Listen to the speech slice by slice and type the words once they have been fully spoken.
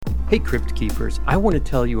Hey Crypt Keepers, I want to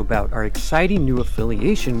tell you about our exciting new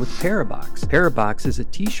affiliation with Parabox. Parabox is a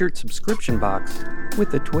t-shirt subscription box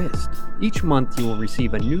with a twist. Each month you will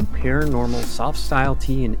receive a new paranormal soft style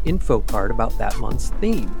tee and info card about that month's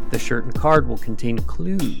theme. The shirt and card will contain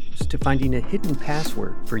clues to finding a hidden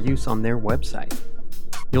password for use on their website.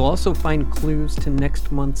 You'll also find clues to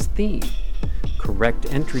next month's theme. Correct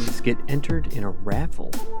entries get entered in a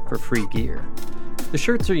raffle for free gear. The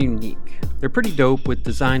shirts are unique. They're pretty dope with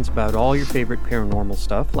designs about all your favorite paranormal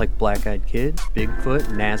stuff like Black Eyed Kids, Bigfoot,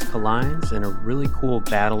 Nazca lines, and a really cool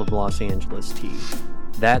Battle of Los Angeles tee.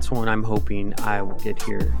 That's one I'm hoping I will get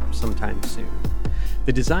here sometime soon.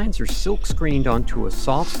 The designs are silk screened onto a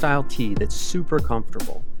soft style tee that's super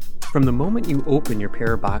comfortable. From the moment you open your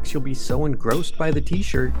Parabox, you'll be so engrossed by the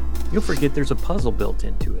t-shirt, you'll forget there's a puzzle built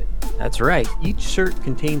into it. That's right, each shirt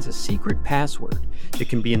contains a secret password. It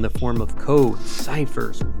can be in the form of codes,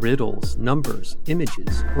 ciphers, riddles, numbers,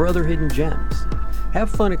 images, or other hidden gems. Have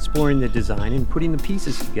fun exploring the design and putting the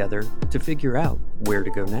pieces together to figure out where to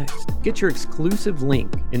go next. Get your exclusive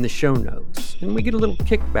link in the show notes, and we get a little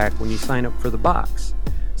kickback when you sign up for the box,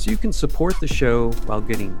 so you can support the show while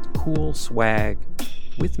getting cool swag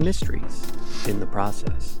with mysteries in the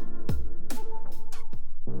process.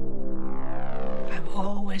 I've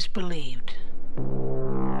always believed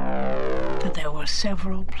that there were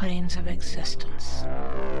several planes of existence,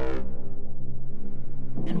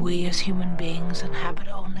 and we as human beings inhabit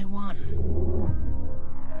only one.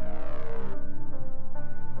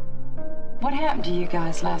 What happened to you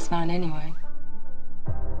guys last night anyway?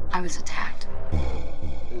 I was attacked.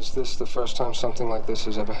 Is this the first time something like this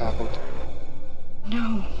has ever happened?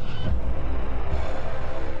 No.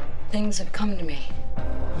 Things have come to me.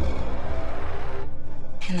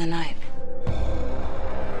 In the night.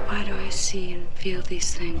 Why do I see and feel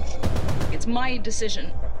these things? It's my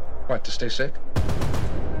decision. What, to stay sick?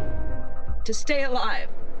 To stay alive.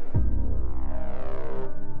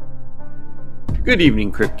 Good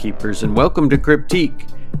evening, Crypt Keepers, and welcome to Cryptique.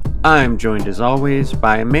 I'm joined as always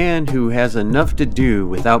by a man who has enough to do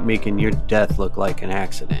without making your death look like an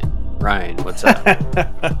accident. Ryan, what's up?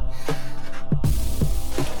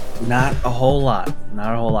 Not a whole lot.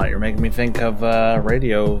 You're making me think of a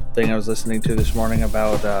radio thing I was listening to this morning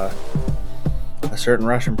about a certain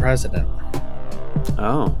Russian president.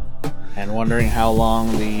 Oh. And wondering how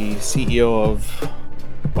long the CEO of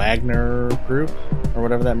Wagner Group, or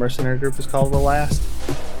whatever that mercenary group is called, will last.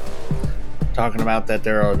 Talking about that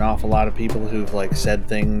there are an awful lot of people who've said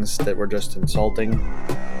things that were just insulting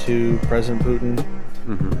to President Putin.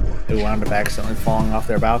 Mm-hmm. Who wound up accidentally falling off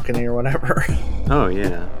their balcony or whatever. Oh,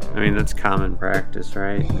 yeah. I mean, that's common practice,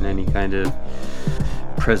 right? In any kind of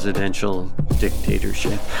presidential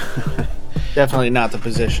dictatorship. Definitely not the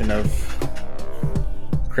position of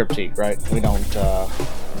Cryptique, right?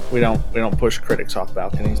 We don't push critics off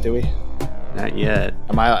balconies, do we? Not yet.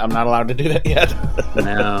 I'm not allowed to do that yet.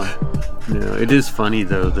 No. It is funny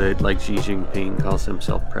though that Xi Jinping calls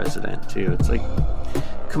himself president too. It's like,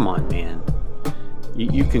 come on, man.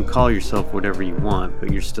 You can call yourself whatever you want,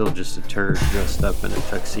 but you're still just a turd dressed up in a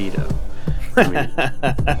tuxedo. I mean,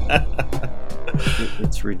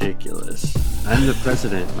 it's ridiculous. I'm the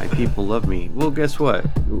president. My people love me. Well, guess what?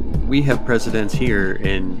 We have presidents here,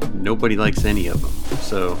 and nobody likes any of them.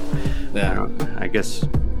 So, yeah. I guess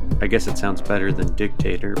it sounds better than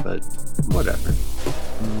dictator, but whatever.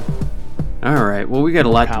 All right. Well, we got a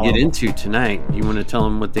lot to get into tonight. You want to tell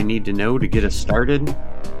them what they need to know to get us started?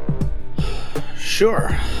 Sure.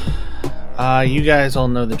 You guys all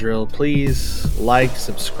know the drill. Please like,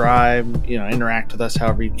 subscribe, interact with us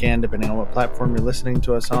however you can, depending on what platform you're listening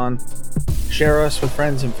to us on. Share us with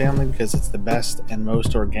friends and family because it's the best and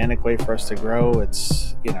most organic way for us to grow.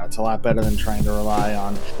 It's a lot better than trying to rely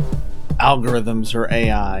on algorithms or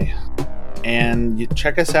AI. And you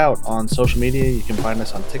check us out on social media. You can find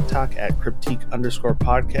us on TikTok at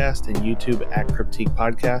Cryptique_podcast and YouTube at Cryptique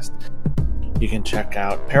Podcast. You can check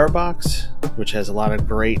out Parabox, which has a lot of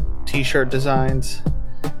great t-shirt designs.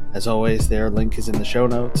 As always, their link is in the show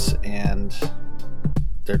notes, and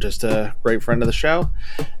they're just a great friend of the show.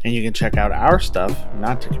 And you can check out our stuff,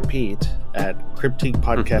 not to compete, at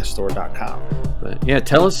CryptiquePodcastStore.com. But yeah,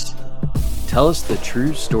 tell us the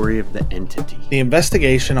true story of the entity. The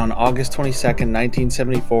investigation on August 22nd,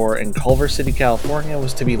 1974 in Culver City, California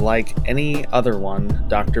was to be like any other one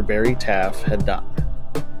Dr. Barry Taff had done.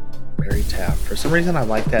 Barry Taff. For some reason, I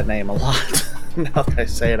like that name a lot, now that I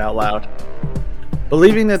say it out loud.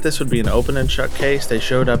 Believing that this would be an open and shut case, they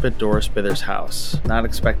showed up at Doris Bither's house, not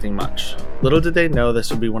expecting much. Little did they know this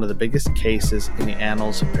would be one of the biggest cases in the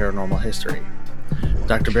annals of paranormal history.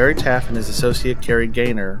 Dr. Barry Taff and his associate Carrie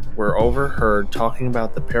Gaynor were overheard talking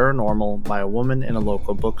about the paranormal by a woman in a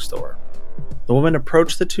local bookstore. The woman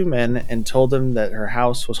approached the two men and told them that her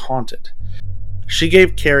house was haunted. She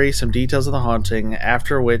gave Carrie some details of the haunting,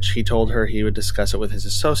 after which he told her he would discuss it with his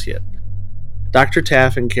associate. Dr.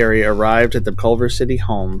 Taff and Carrie arrived at the Culver City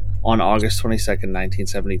home on August 22,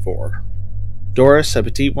 1974. Doris, a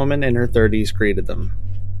petite woman in her 30s, greeted them.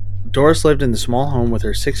 Doris lived in the small home with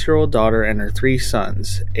her 6-year-old daughter and her 3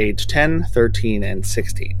 sons, aged 10, 13, and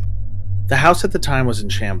 16. The house at the time was in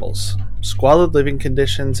shambles. Squalid living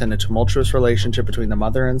conditions and a tumultuous relationship between the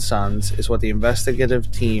mother and sons is what the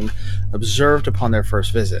investigative team observed upon their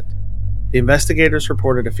first visit. The investigators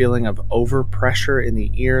reported a feeling of overpressure in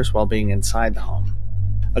the ears while being inside the home.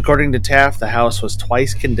 According to Taft, the house was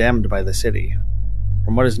twice condemned by the city.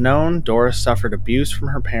 From what is known, Doris suffered abuse from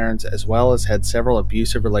her parents as well as had several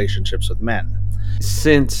abusive relationships with men.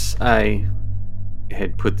 Since I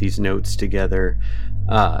had put these notes together,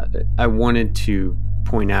 I wanted to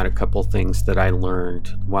point out a couple things that I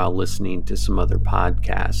learned while listening to some other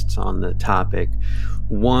podcasts on the topic.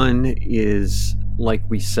 One is, like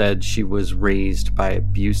we said, she was raised by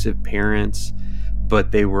abusive parents,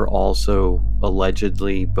 but they were also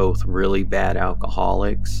allegedly both really bad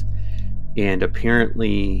alcoholics. And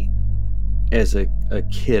apparently, as a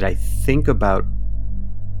kid, I think about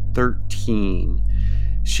 13,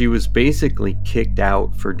 she was basically kicked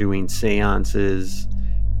out for doing seances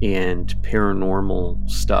and paranormal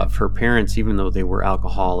stuff. Her parents, even though they were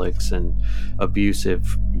alcoholics and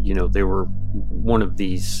abusive, they were one of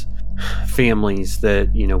these families that,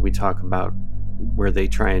 we talk about where they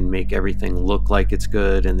try and make everything look like it's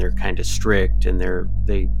good, and they're kind of strict, and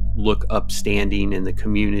they look upstanding in the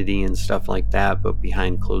community and stuff like that, but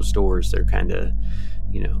behind closed doors they're kind of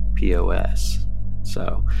POS.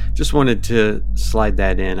 So just wanted to slide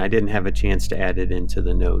that in. I didn't have a chance to add it into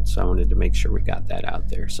the notes, so I wanted to make sure we got that out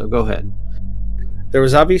there. So go ahead. There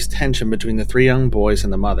was obvious tension between the 3 young boys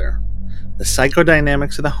and the mother. The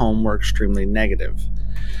psychodynamics of the home were extremely negative.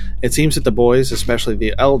 It seems that the boys, especially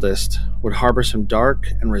the eldest, would harbor some dark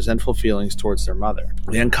and resentful feelings towards their mother.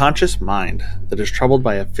 The unconscious mind that is troubled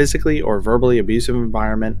by a physically or verbally abusive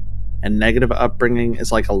environment and negative upbringing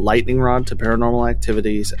is like a lightning rod to paranormal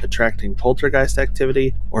activities, attracting poltergeist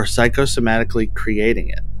activity or psychosomatically creating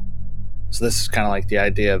it. So this is kind of like the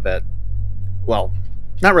idea that, well,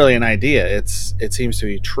 not really an idea. It seems to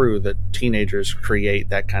be true that teenagers create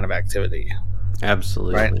that kind of activity.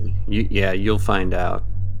 Absolutely. Right? You'll find out.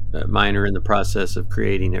 Mine are in the process of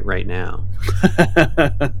creating it right now.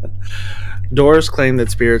 Doris claimed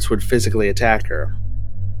that spirits would physically attack her.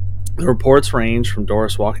 The reports range from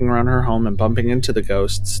Doris walking around her home and bumping into the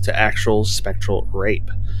ghosts to actual spectral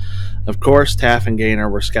rape. Of course, Taff and Gaynor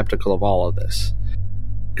were skeptical of all of this.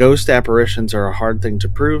 Ghost apparitions are a hard thing to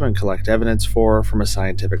prove and collect evidence for from a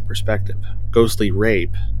scientific perspective. Ghostly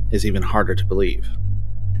rape is even harder to believe.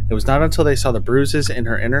 It was not until they saw the bruises in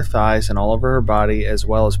her inner thighs and all over her body, as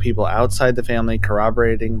well as people outside the family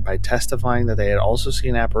corroborating by testifying that they had also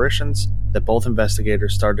seen apparitions, that both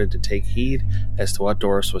investigators started to take heed as to what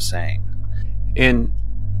Doris was saying. And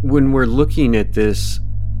when we're looking at this,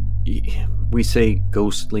 we say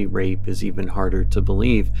ghostly rape is even harder to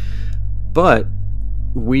believe, but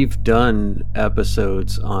we've done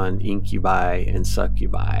episodes on incubi and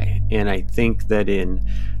succubi, and I think that in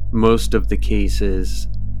most of the cases,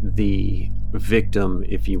 the victim,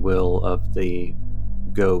 if you will, of the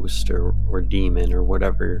ghost or demon or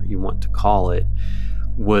whatever you want to call it,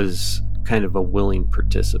 was kind of a willing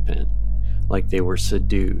participant. Like they were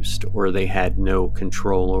seduced, or they had no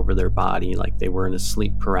control over their body, like they were in a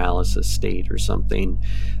sleep paralysis state or something.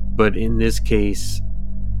 But in this case,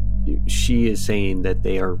 she is saying that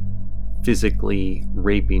they are physically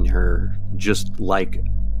raping her just like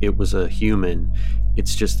it was a human.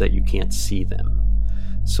 It's just that you can't see them.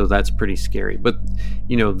 So that's pretty scary. But,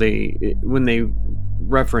 when they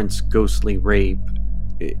reference ghostly rape,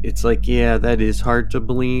 it's like, yeah, that is hard to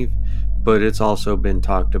believe, but it's also been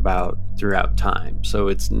talked about throughout time. So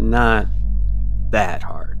it's not that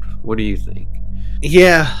hard. What do you think?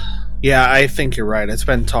 Yeah, I think you're right. It's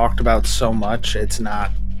been talked about so much. It's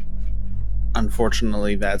not,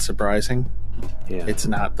 unfortunately, that surprising. Yeah. It's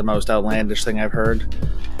not the most outlandish thing I've heard.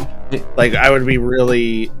 Like, I would be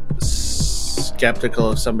really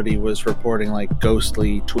skeptical if somebody was reporting like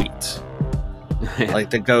ghostly tweets. Like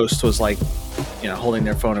the ghost was like, holding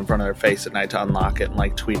their phone in front of their face at night to unlock it and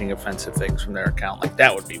like tweeting offensive things from their account. Like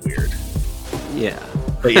that would be weird. Yeah.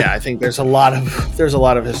 But yeah, I think there's a lot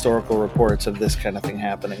of historical reports of this kind of thing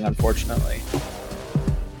happening, unfortunately.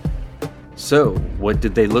 So, what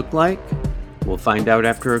did they look like? We'll find out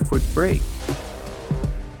after a quick break.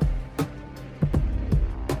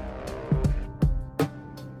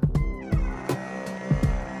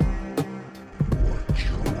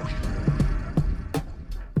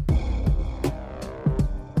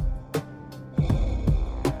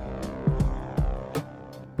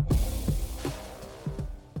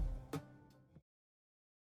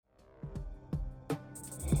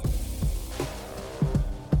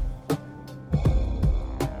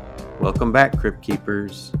 Welcome back, Crypt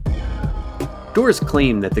Keepers. Doris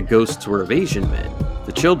claimed that the ghosts were of Asian men.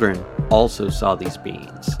 The children also saw these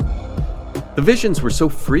beings. The visions were so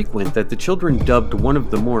frequent that the children dubbed one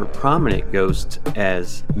of the more prominent ghosts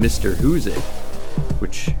as Mr. Who's It,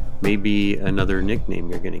 which may be another nickname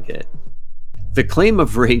you're going to get. The claim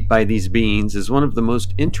of rape by these beings is one of the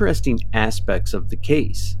most interesting aspects of the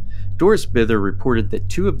case. Doris Bither reported that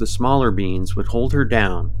 2 of the smaller beings would hold her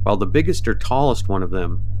down, while the biggest or tallest one of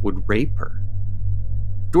them would rape her.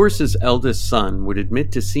 Doris's eldest son would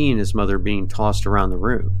admit to seeing his mother being tossed around the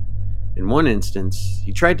room. In one instance,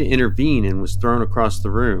 he tried to intervene and was thrown across the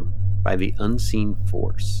room by the unseen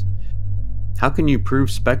force. How can you prove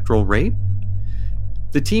spectral rape?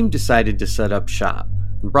 The team decided to set up shop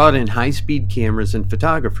and brought in high-speed cameras and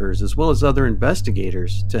photographers as well as other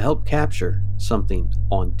investigators to help capture something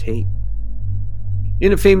on tape.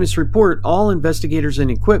 In a famous report, all investigators and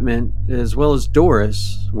equipment, as well as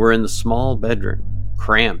Doris, were in the small bedroom,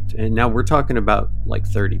 cramped, and now we're talking about like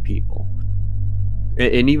 30 people.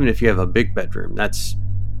 And even if you have a big bedroom, that's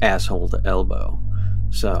asshole to elbow.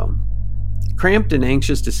 So, cramped and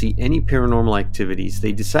anxious to see any paranormal activities,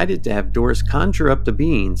 they decided to have Doris conjure up the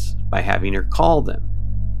beings by having her call them.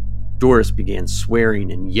 Doris began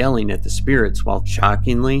swearing and yelling at the spirits while,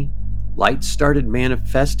 shockingly, lights started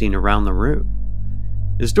manifesting around the room.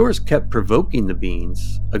 As Doris kept provoking the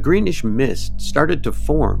beings, a greenish mist started to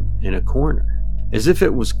form in a corner. As if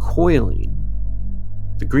it was coiling,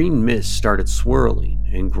 the green mist started swirling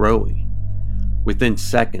and growing. Within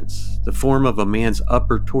seconds, the form of a man's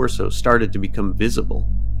upper torso started to become visible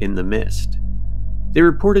in the mist. They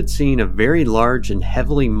reported seeing a very large and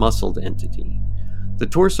heavily muscled entity. The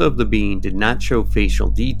torso of the being did not show facial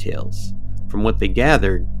details. From what they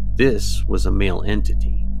gathered, this was a male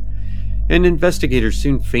entity. And investigators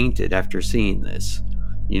soon fainted after seeing this.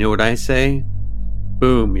 You know what I say?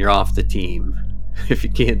 Boom, you're off the team. If you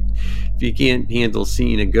can't handle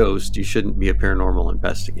seeing a ghost, you shouldn't be a paranormal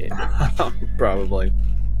investigator. Probably.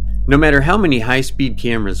 No matter how many high-speed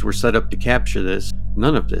cameras were set up to capture this,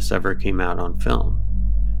 none of this ever came out on film.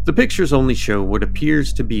 The pictures only show what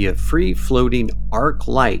appears to be a free-floating arc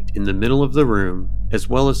light in the middle of the room, as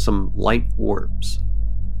well as some light orbs.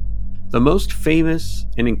 The most famous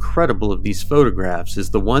and incredible of these photographs is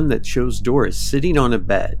the one that shows Doris sitting on a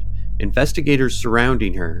bed, investigators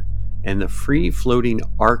surrounding her, and the free-floating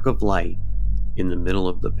arc of light in the middle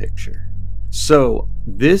of the picture. So,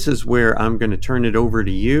 this is where I'm going to turn it over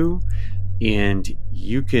to you, and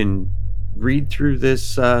you can read through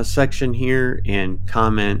this section here and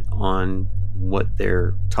comment on what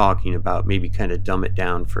they're talking about, maybe kind of dumb it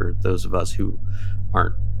down for those of us who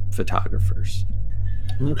aren't photographers.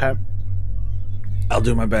 Okay. I'll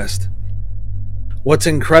do my best. What's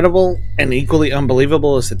incredible and equally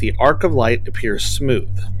unbelievable is that the arc of light appears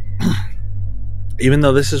smooth. Even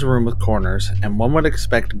though this is a room with corners, and one would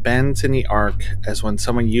expect bends in the arc as when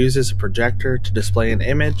someone uses a projector to display an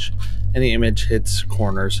image and the image hits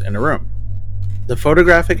corners in a room. The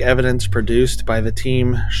photographic evidence produced by the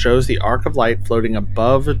team shows the arc of light floating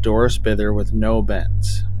above Doris Bither with no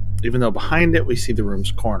bends, even though behind it we see the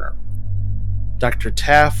room's corner. Dr.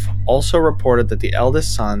 Taff also reported that the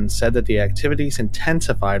eldest son said that the activities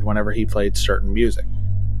intensified whenever he played certain music.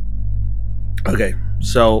 Okay,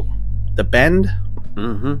 so the bend?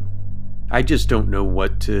 I just don't know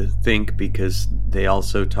what to think because they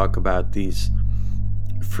also talk about these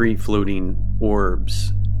free-floating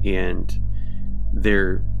orbs, and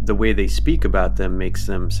the way they speak about them makes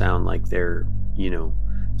them sound like they're,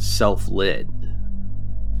 self-lit.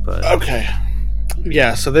 But okay.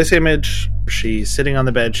 Yeah, so this image, she's sitting on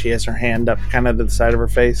the bed, she has her hand up kind of to the side of her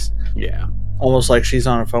face. Yeah. Almost like she's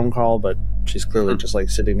on a phone call, but she's clearly just like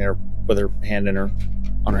sitting there with her hand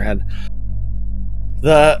on her head.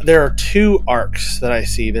 There are 2 arcs that I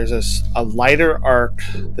see. There's a lighter arc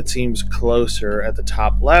that seems closer at the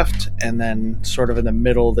top left, and then sort of in the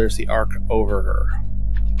middle, there's the arc over her.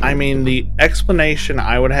 I mean, the explanation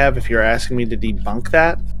I would have if you're asking me to debunk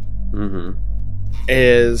that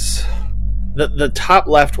is the top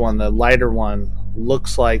left one, the lighter one,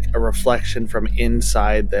 looks like a reflection from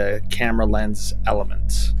inside the camera lens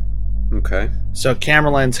elements. Okay. So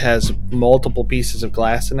camera lens has multiple pieces of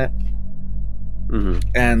glass in it.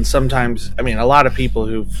 And sometimes, a lot of people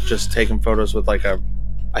who've just taken photos with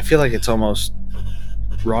I feel like it's almost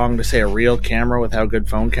wrong to say a real camera with how good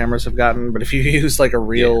phone cameras have gotten, but if you use like a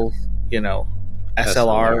real,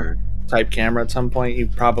 SLR type camera at some point,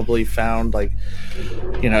 you've probably found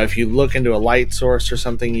if you look into a light source or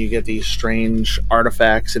something, you get these strange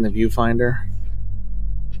artifacts in the viewfinder.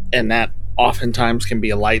 And that oftentimes can be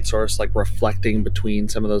a light source, like reflecting between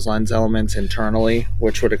some of those lens elements internally,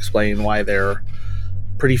 which would explain why they're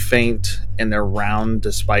pretty faint and they're round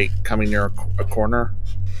despite coming near a corner.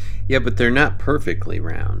 Yeah, but they're not perfectly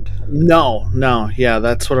round. No. Yeah,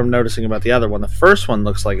 that's what I'm noticing about the other one. The first one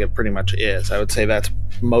looks like it pretty much is. I would say that's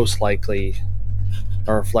most likely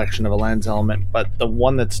a reflection of a lens element, but the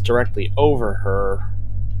one that's directly over her,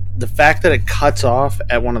 the fact that it cuts off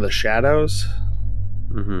at one of the shadows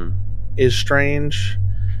is strange.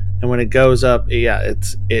 And when it goes up,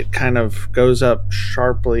 it kind of goes up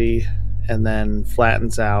sharply and then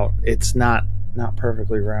flattens out. It's not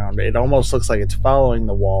perfectly round. It almost looks like it's following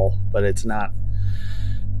the wall, but it's not,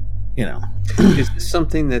 Is this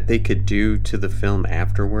something that they could do to the film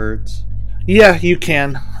afterwards? Yeah, you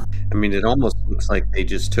can. I mean, it almost looks like they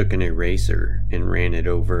just took an eraser and ran it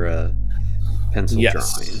over a pencil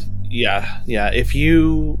drawing. Yeah. If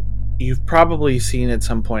you've probably seen at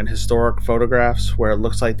some point historic photographs where it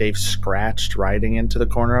looks like they've scratched writing into the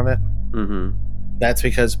corner of it. Mm-hmm. That's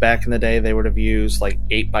because back in the day they would have used like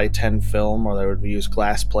 8x10 film, or they would use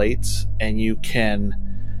glass plates, and you can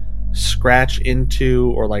scratch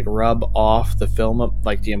into or like rub off the film,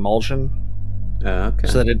 like the emulsion, so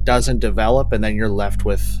that it doesn't develop, and then you're left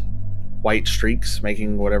with white streaks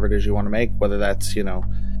making whatever it is you want to make, whether that's, the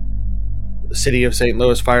City of St.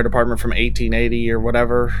 Louis Fire Department from 1880 or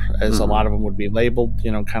whatever, as a lot of them would be labeled,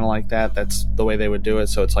 kind of like that. That's the way they would do it.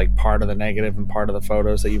 So it's like part of the negative and part of the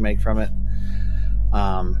photos that you make from it.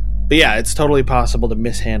 But yeah, it's totally possible to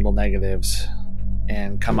mishandle negatives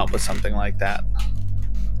and come up with something like that.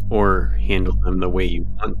 Or handle them the way you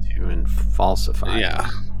want to and falsify them.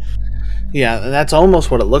 Yeah, that's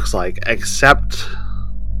almost what it looks like, except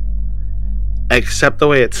the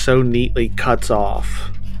way it so neitly cuts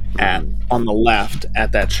off on the left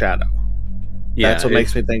at that shadow. Yeah, that's what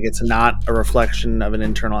makes me think it's not a reflection of an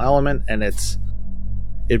internal element, and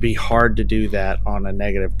it'd be hard to do that on a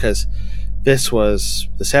negative, because this was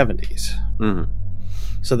the 70s.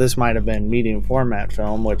 So this might have been medium format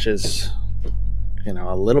film, which is,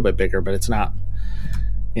 a little bit bigger, but it's not,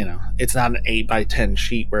 it's not an 8x10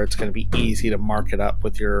 sheet where it's going to be easy to mark it up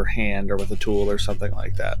with your hand or with a tool or something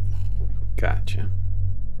like that. Gotcha.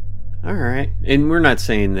 All right. And we're not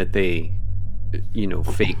saying that they,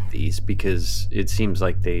 faked these, because it seems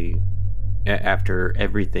like they, after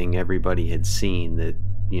everything everybody had seen, that,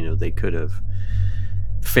 they could have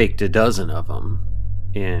faked a dozen of them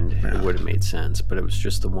and it would have made sense, but it was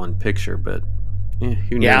just the one picture. But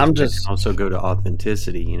who knows? Yeah, can also go to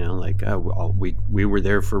authenticity, like, we were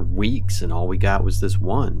there for weeks and all we got was this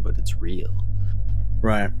one, but it's real.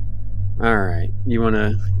 Right. All right. You want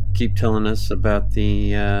to keep telling us about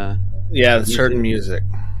the certain music.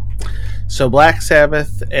 So Black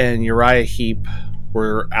Sabbath and Uriah Heep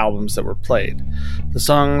were albums that were played. The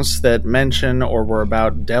songs that mention or were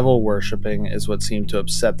about devil worshipping is what seemed to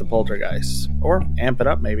upset the poltergeists, or amp it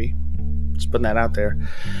up maybe. Just putting that out there.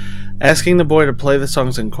 Asking the boy to play the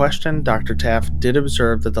songs in question, Dr. Taft did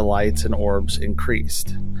observe that the lights and orbs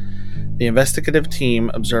increased. The investigative team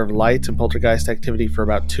observed lights and poltergeist activity for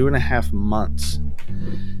about 2.5 months.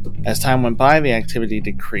 As time went by, the activity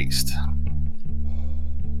decreased.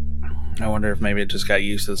 I wonder if maybe it just got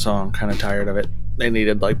used to the song, kind of tired of it. They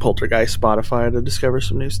needed like Poltergeist Spotify to discover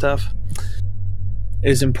some new stuff. It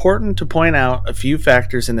is important to point out a few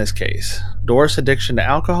factors in this case. Doris' addiction to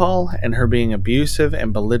alcohol and her being abusive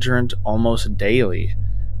and belligerent almost daily.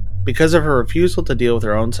 Because of her refusal to deal with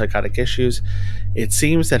her own psychotic issues, it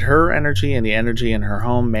seems that her energy and the energy in her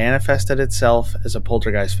home manifested itself as a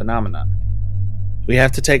poltergeist phenomenon. We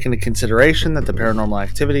have to take into consideration that the paranormal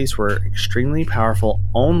activities were extremely powerful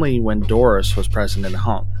only when Doris was present in the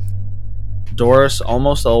home. Doris,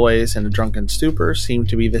 almost always in a drunken stupor, seemed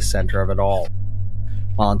to be the center of it all.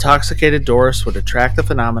 While intoxicated, Doris would attract the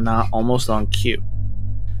phenomena almost on cue.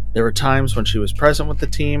 There were times when she was present with the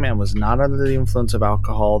team and was not under the influence of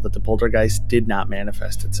alcohol that the poltergeist did not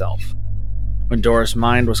manifest itself. When Doris'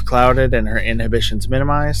 mind was clouded and her inhibitions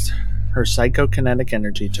minimized, her psychokinetic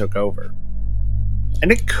energy took over.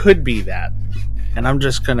 And it could be that, and I'm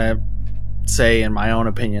just going to say, in my own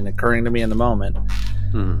opinion, occurring to me in the moment,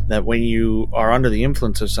 that when you are under the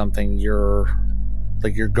influence of something, your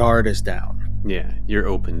guard is down. Yeah, you're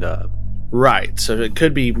opened up. Right, so it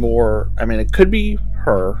could be more, it could be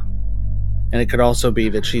her, and it could also be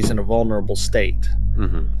that she's in a vulnerable state.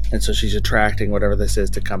 And so she's attracting whatever this is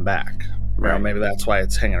to come back. Right. Or maybe that's why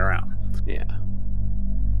it's hanging around. Yeah.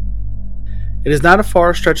 It is not a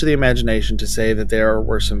far stretch of the imagination to say that there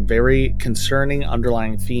were some very concerning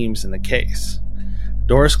underlying themes in the case.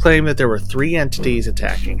 Doris claimed that there were 3 entities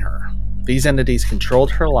attacking her. These entities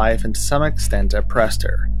controlled her life and to some extent oppressed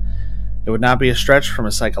her. It would not be a stretch from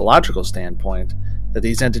a psychological standpoint that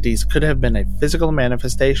these entities could have been a physical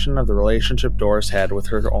manifestation of the relationship Doris had with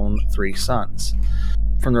her own 3 sons.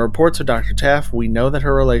 From the reports of Dr. Taff, we know that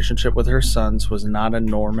her relationship with her sons was not a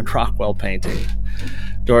Norman Rockwell painting.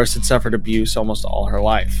 Doris had suffered abuse almost all her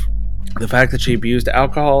life. The fact that she abused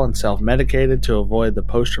alcohol and self-medicated to avoid the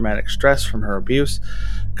post-traumatic stress from her abuse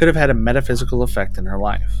could have had a metaphysical effect in her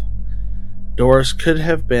life. Doris could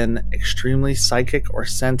have been extremely psychic or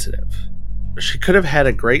sensitive. She could have had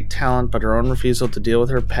a great talent, but her own refusal to deal with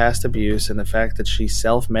her past abuse and the fact that she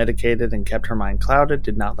self-medicated and kept her mind clouded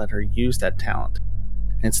did not let her use that talent.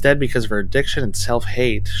 Instead, because of her addiction and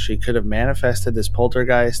self-hate, she could have manifested this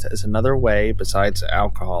poltergeist as another way, besides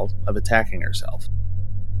alcohol, of attacking herself.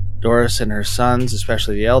 Doris and her sons,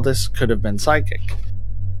 especially the eldest, could have been psychic.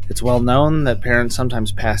 It's well known that parents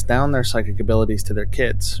sometimes pass down their psychic abilities to their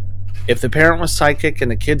kids. If the parent was psychic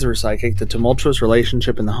and the kids were psychic, the tumultuous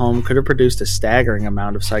relationship in the home could have produced a staggering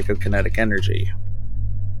amount of psychokinetic energy.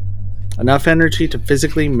 Enough energy to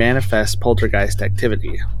physically manifest poltergeist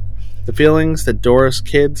activity. The feelings that Doris'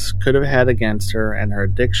 kids could have had against her and her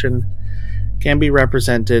addiction can be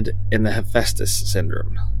represented in the Hephaestus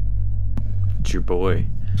syndrome. It's your boy.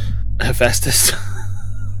 Hephaestus.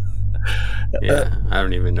 Yeah, I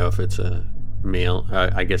don't even know if it's a male.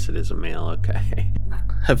 I guess it is a male, okay.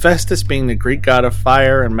 Hephaestus, being the Greek god of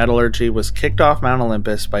fire and metallurgy, was kicked off Mount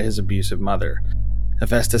Olympus by his abusive mother.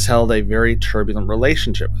 Hephaestus held a very turbulent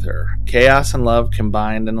relationship with her. Chaos and love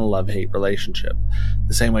combined in a love-hate relationship,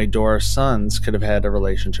 the same way Doris' sons could have had a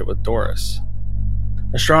relationship with Doris.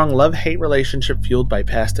 A strong love-hate relationship fueled by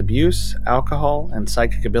past abuse, alcohol, and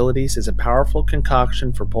psychic abilities is a powerful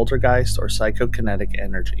concoction for poltergeist or psychokinetic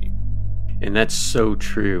energy. And that's so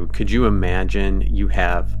true. Could you imagine you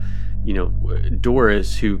have,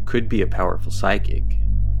 Doris, who could be a powerful psychic.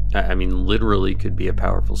 I mean, literally could be a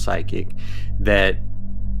powerful psychic that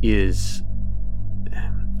is...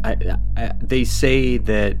 they say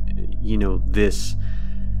that, this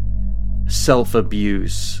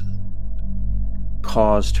self-abuse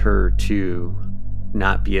caused her to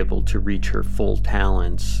not be able to reach her full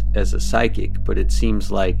talents as a psychic, but it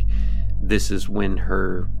seems like this is when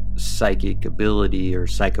her psychic ability or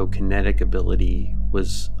psychokinetic ability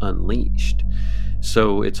was unleashed.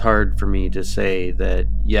 So it's hard for me to say that,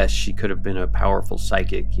 yes, she could have been a powerful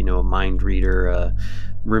psychic, a mind reader, a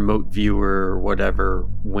remote viewer, or whatever,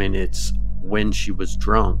 when she was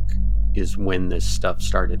drunk is when this stuff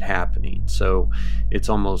started happening. So it's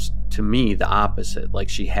almost, to me, the opposite. Like,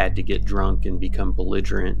 she had to get drunk and become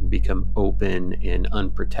belligerent and become open and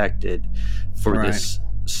unprotected for this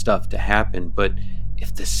stuff to happen. But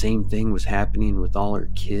if the same thing was happening with all her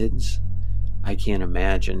kids, I can't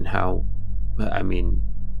imagine how... I mean,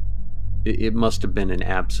 it must have been an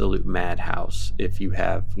absolute madhouse if you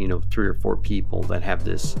have, 3 or 4 people that have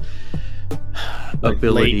this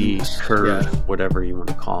ability, curse, whatever you want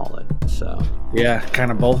to call it. So yeah,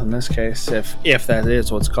 kind of both in this case, if that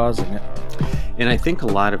is what's causing it. And I think a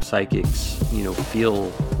lot of psychics,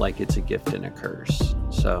 feel like it's a gift and a curse.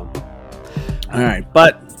 So, all right,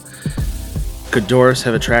 but could Doris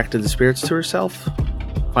have attracted the spirits to herself?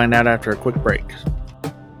 Find out after a quick break.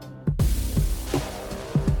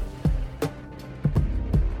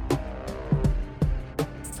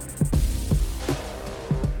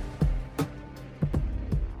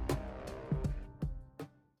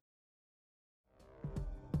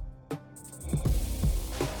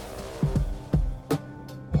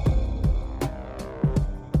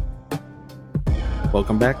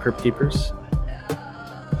 Welcome back, Crypt Keepers.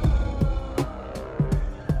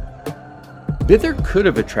 Bither could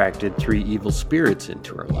have attracted 3 evil spirits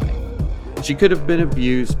into her life. She could have been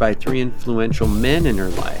abused by 3 influential men in her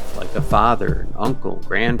life, like a father, an uncle,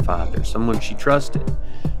 grandfather, someone she trusted.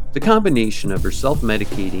 The combination of her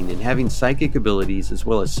self-medicating and having psychic abilities as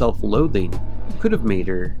well as self-loathing could have made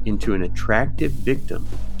her into an attractive victim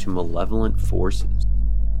to malevolent forces.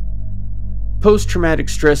 Post-traumatic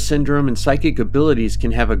stress syndrome and psychic abilities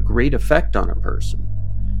can have a great effect on a person.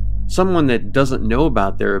 Someone that doesn't know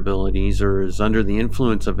about their abilities or is under the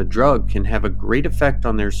influence of a drug can have a great effect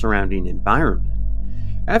on their surrounding environment.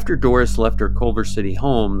 After Doris left her Culver City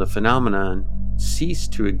home, the phenomenon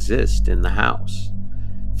ceased to exist in the house.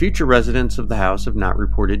 Future residents of the house have not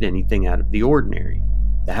reported anything out of the ordinary.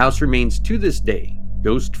 The house remains to this day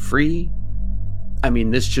ghost-free. I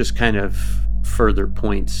mean, this just kind of further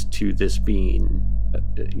points to this being,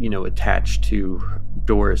 attached to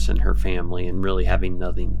Doris and her family and really having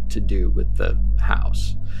nothing to do with the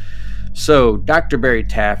house. So, Dr. Barry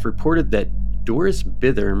Taff reported that Doris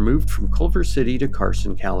Bither moved from Culver City to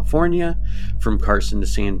Carson, California, from Carson to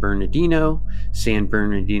San Bernardino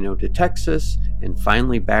to Texas, and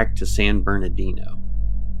finally back to San Bernardino.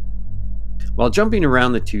 While jumping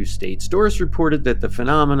around the two states, Doris reported that the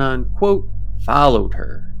phenomenon, quote, followed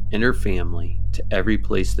her and her family to every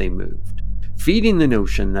place they moved, feeding the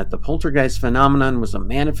notion that the poltergeist phenomenon was a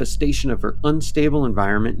manifestation of her unstable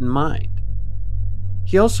environment and mind.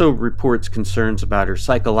 He also reports concerns about her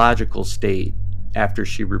psychological state after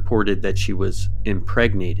she reported that she was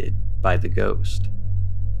impregnated by the ghost.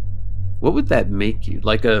 What would that make you?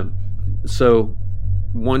 So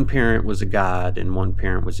one parent was a god and one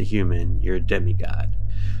parent was a human, you're a demigod.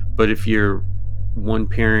 But if one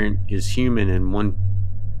parent is human and one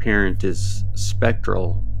parent is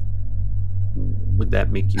spectral, would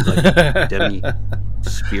that make you like a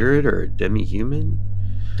demi-spirit or a demi-human?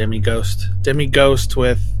 Demi-ghost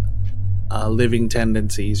with living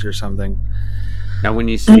tendencies or something. Now, when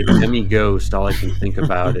you say demi-ghost, all I can think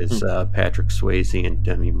about is Patrick Swayze and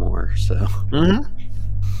Demi Moore. So,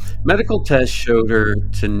 medical tests showed her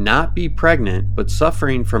to not be pregnant, but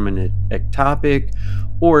suffering from an ectopic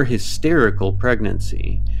or hysterical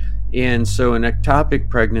pregnancy. And so, an ectopic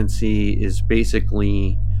pregnancy is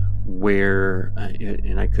basically where,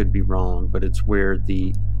 and I could be wrong, but it's where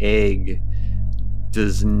the egg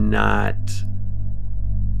does not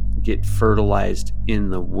get fertilized in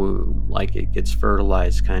the womb. Like it gets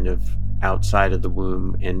fertilized kind of outside of the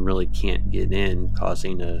womb and really can't get in,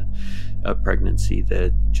 causing a pregnancy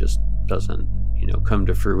that just doesn't, come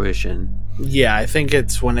to fruition. Yeah, I think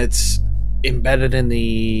it's when it's embedded in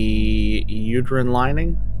the uterine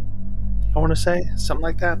lining, I want to say. Something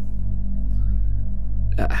like that.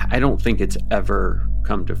 I don't think it's ever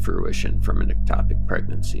come to fruition from an ectopic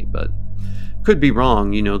pregnancy, but could be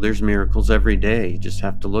wrong. There's miracles every day. You just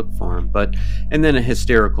have to look for them. And then a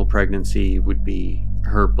hysterical pregnancy would be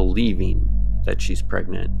her believing that she's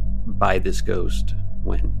pregnant by this ghost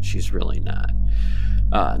when she's really not.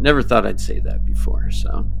 Never thought I'd say that before.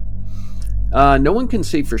 So, no one can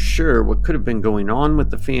say for sure what could have been going on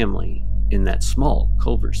with the family in that small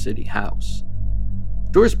Culver City house.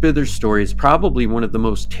 Doris Bither's story is probably one of the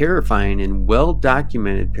most terrifying and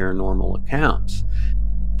well-documented paranormal accounts.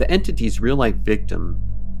 The entity's real-life victim,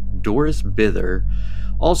 Doris Bither,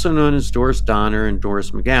 also known as Doris Donner and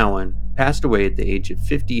Doris McGowan, passed away at the age of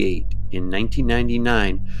 58 in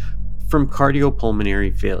 1999 from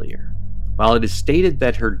cardiopulmonary failure. While it is stated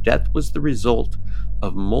that her death was the result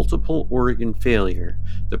of multiple organ failure,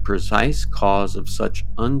 the precise cause of such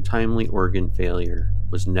untimely organ failure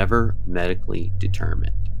was never medically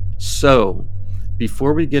determined. So,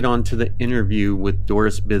 before we get on to the interview with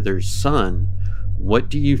Doris Bither's son, what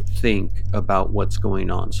do you think about what's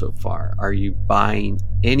going on so far? Are you buying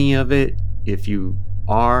any of it? If you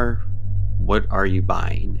are, what are you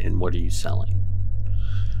buying and what are you selling?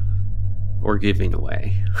 Or giving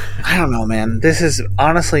away? I don't know, man. This is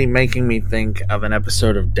honestly making me think of an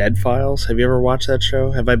episode of Dead Files. Have you ever watched that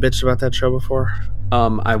show? Have I bitched about that show before?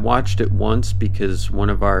 I watched it once because one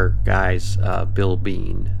of our guys, Bill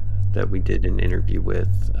Bean, that we did an interview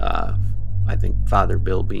with, I think Father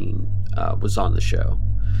Bill Bean, was on the show.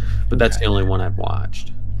 But that's the only one I've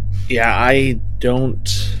watched. Yeah, I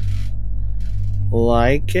don't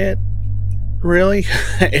like it, really.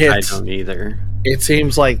 I don't either. It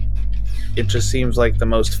just seems like the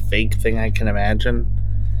most fake thing I can imagine.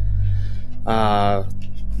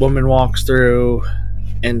 Woman walks through,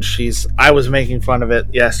 and I was making fun of it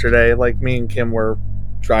yesterday. Like, me and Kim were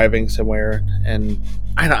driving somewhere, and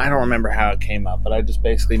I don't remember how it came up, but I just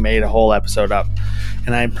basically made a whole episode up,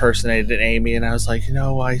 and I impersonated Amy, and I was like,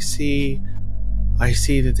 I see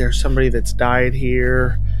that there's somebody that's died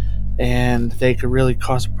here, and they could really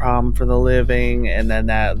cause a problem for the living. And then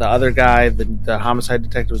the other guy, the homicide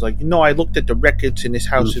detective, was like, I looked at the records, and this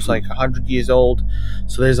house is like 100 years old,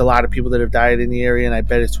 so there's a lot of people that have died in the area, and I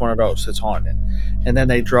bet it's one of those that's haunted. And then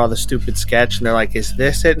they draw the stupid sketch, and they're like, is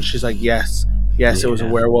this it? And she's like, yes, it was a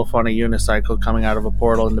werewolf on a unicycle coming out of a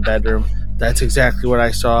portal in the bedroom. That's exactly what I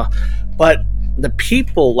saw. But the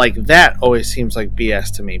people like that always seems like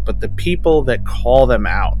BS to me. But the people that call them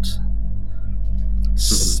out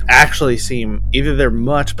actually seem, either they're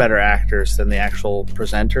much better actors than the actual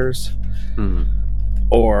presenters,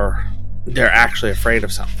 or they're actually afraid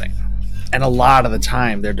of something. And a lot of the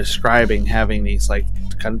time they're describing having these like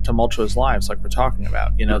kind of tumultuous lives like we're talking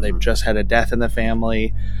about. They've just had a death in the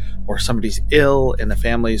family, or somebody's ill and the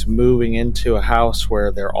family's moving into a house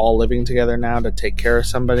where they're all living together now to take care of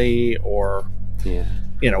somebody, or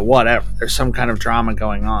whatever. There's some kind of drama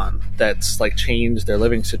going on that's like changed their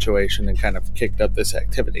living situation and kind of kicked up this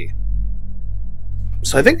activity.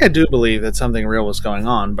 So I think I do believe that something real was going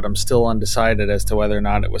on, but I'm still undecided as to whether or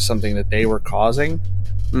not it was something that they were causing,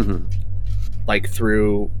 like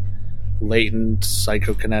through latent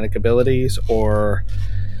psychokinetic abilities, or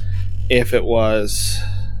if it was,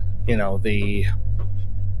 the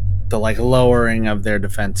like lowering of their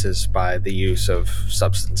defenses by the use of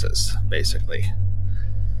substances, basically.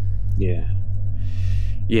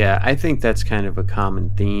 Yeah, I think that's kind of a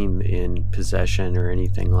common theme in possession or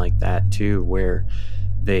anything like that too, where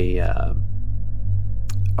they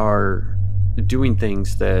are doing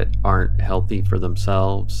things that aren't healthy for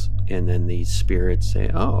themselves, and then these spirits say,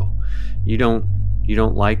 "Oh, you don't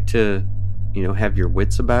like to, have your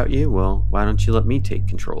wits about you? Well, why don't you let me take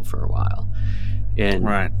control for a while?" And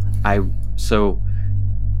right. I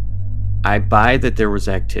buy that there was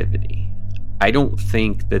activity. I don't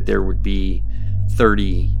think that there would be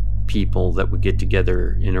 30 people that would get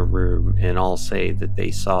together in a room and all say that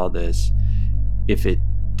they saw this if it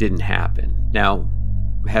didn't happen. Now,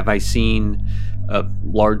 have I seen a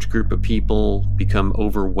large group of people become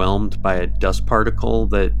overwhelmed by a dust particle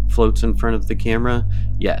that floats in front of the camera?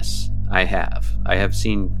 Yes, I have. I have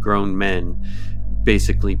seen grown men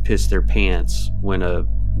basically piss their pants when a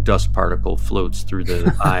dust particle floats through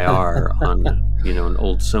the IR on an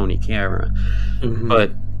old Sony camera.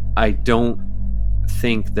 But I don't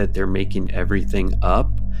think that they're making everything up.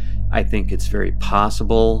 I think it's very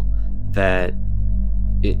possible that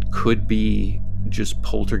it could be just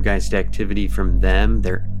poltergeist activity from them,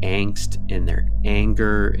 their angst and their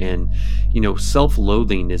anger, and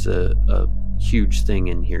self-loathing is a huge thing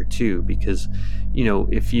in here too, because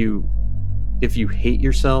if you hate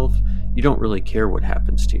yourself, you don't really care what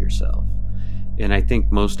happens to yourself. And I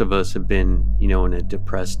think most of us have been in a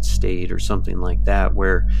depressed state or something like that,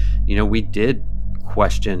 where we did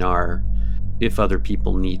question if other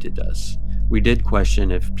people needed us. We did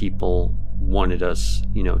question if people wanted us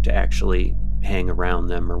to actually hang around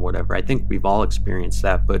them or whatever. I think we've all experienced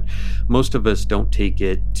that, but most of us don't take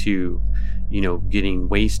it to getting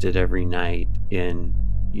wasted every night and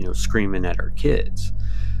screaming at our kids.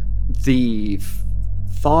 The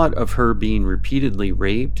thought of her being repeatedly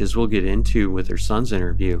raped, as we'll get into with her son's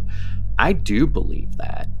interview, I do believe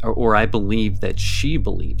that, or I believe that she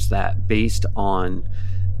believes that, based on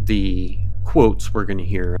the quotes we're going to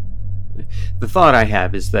hear. The thought I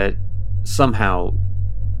have is that somehow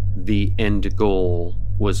the end goal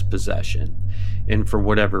was possession, and for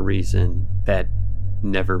whatever reason that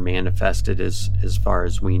never manifested as far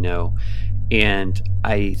as we know. And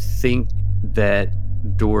I think that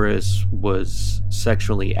Doris was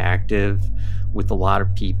sexually active with a lot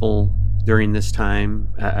of people during this time.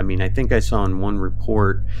 I mean, I think I saw in one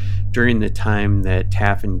report during the time that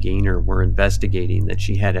Taff and Gaynor were investigating that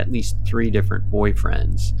she had at least 3 different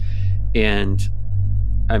boyfriends. And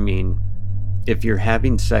I mean, if you're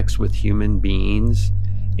having sex with human beings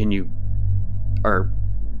and you are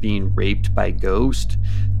being raped by ghost,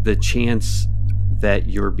 the chance that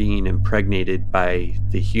you're being impregnated by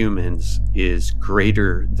the humans is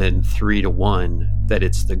greater than 3 to 1 that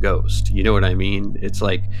it's the ghost. You know what I mean? It's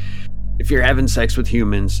like, if you're having sex with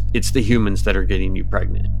humans, it's the humans that are getting you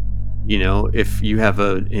pregnant. If you have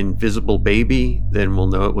an invisible baby, then we'll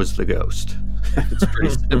know it was the ghost. It's pretty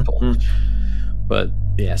simple. But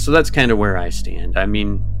yeah, so that's kind of where I stand. I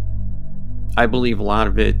mean, I believe a lot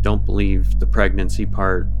of it, don't believe the pregnancy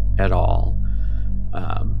part at all.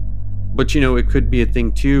 But it could be a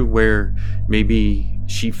thing too where maybe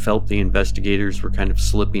she felt the investigators were kind of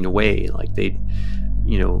slipping away. Like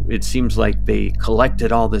it seems like they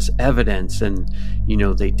collected all this evidence and,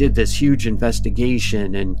 they did this huge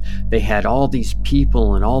investigation and they had all these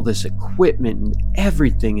people and all this equipment and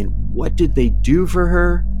everything. And what did they do for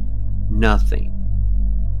her? Nothing.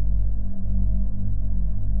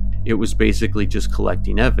 It was basically just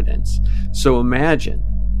collecting evidence. So imagine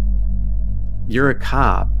you're a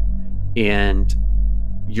cop and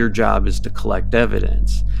your job is to collect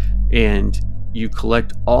evidence, and you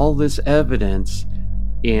collect all this evidence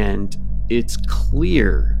and it's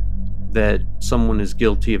clear that someone is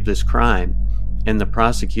guilty of this crime, and the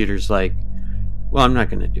prosecutor's like, well, I'm not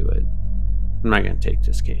going to do it. I'm not going to take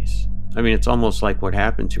this case. I mean, it's almost like what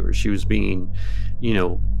happened to her. She was being,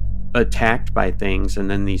 attacked by things,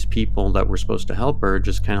 and then these people that were supposed to help her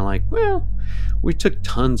just kind of like, well, we took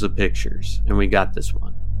tons of pictures and we got this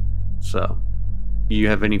one. So, do you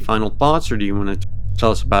have any final thoughts, or do you want to tell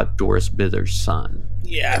us about Doris Bither's son?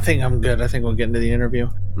 Yeah, I think I'm good. I think we'll get into the interview.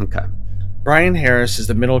 Okay. Brian Harris is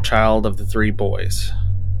the middle child of the 3 boys.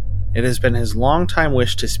 It has been his long-time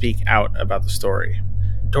wish to speak out about the story.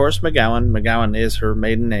 Doris McGowan is her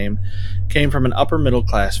maiden name, came from an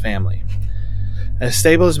upper-middle-class family. As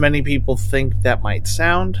stable as many people think that might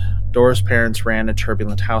sound, Dora's parents ran a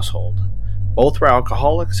turbulent household. Both were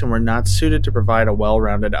alcoholics and were not suited to provide a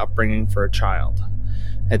well-rounded upbringing for a child.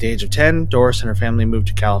 At the age of 10, Doris and her family moved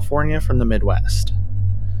to California from the Midwest.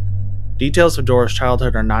 Details of Dora's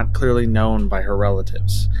childhood are not clearly known by her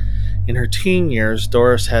relatives. In her teen years,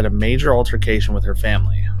 Doris had a major altercation with her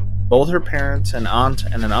family. Both her parents, an aunt,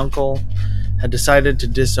 and an uncle had decided to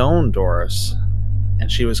disown Doris,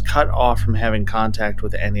 and she was cut off from having contact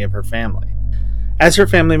with any of her family. As her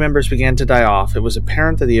family members began to die off, it was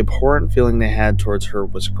apparent that the abhorrent feeling they had towards her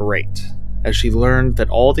was great, as she learned that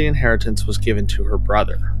all the inheritance was given to her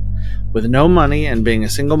brother. With no money and being a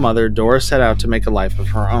single mother, Doris set out to make a life of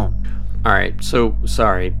her own. All right, so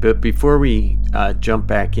sorry, but before we jump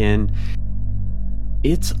back in,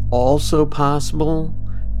 it's also possible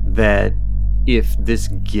that if this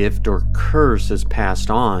gift or curse is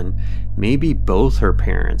passed on, maybe both her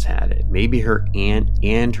parents had it. Maybe her aunt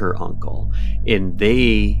and her uncle. And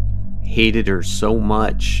they hated her so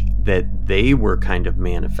much that they were kind of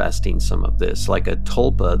manifesting some of this. Like a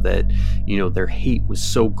tulpa that, their hate was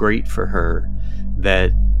so great for her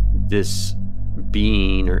that this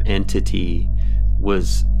being or entity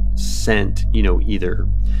was sent, either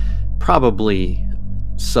probably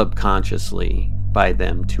subconsciously by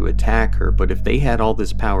them to attack her. But if they had all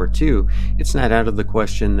this power too, it's not out of the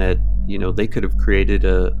question that, they could have created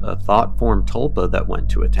a thought form tulpa that went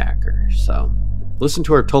to attack her. So listen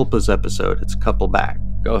to our tulpas episode. It's a couple back.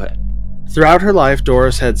 Go ahead. Throughout her life,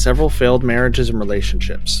 Doris had several failed marriages and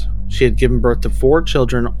relationships. She had given birth to 4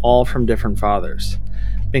 children, all from different fathers.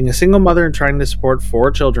 Being a single mother and trying to support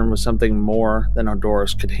 4 children was something more than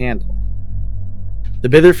Doris could handle. The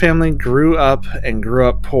Bither family grew up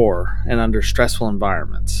poor and under stressful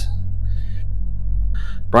environments.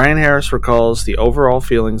 Brian Harris recalls the overall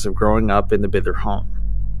feelings of growing up in the Bither home.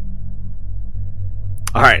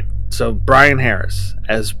 Alright, so Brian Harris,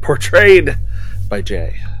 as portrayed by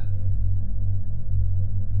Jay.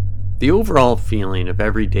 The overall feeling of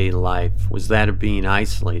everyday life was that of being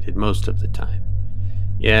isolated most of the time.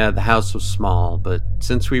 Yeah, the house was small, but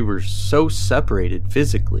since we were so separated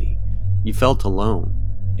physically, you felt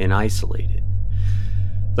alone and isolated.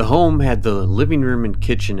 The home had the living room and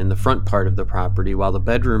kitchen in the front part of the property, while the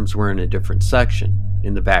bedrooms were in a different section,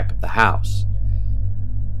 in the back of the house.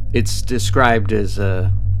 It's described as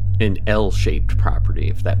an L-shaped property,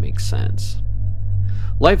 if that makes sense.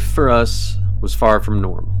 Life for us was far from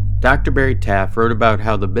normal. Dr. Barry Taft wrote about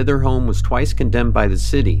how the Bither home was twice condemned by the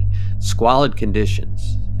city, squalid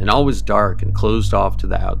conditions, and always dark and closed off to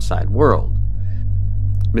the outside world.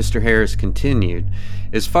 Mr. Harris continued,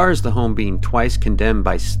 as far as the home being twice condemned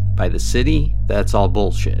by the city, that's all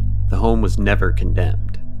bullshit. The home was never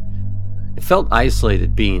condemned. It felt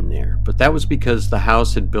isolated being there, but that was because the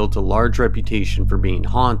house had built a large reputation for being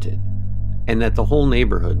haunted, and that the whole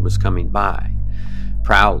neighborhood was coming by.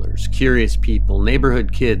 Prowlers, curious people,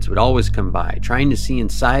 neighborhood kids would always come by, trying to see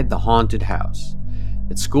inside the haunted house.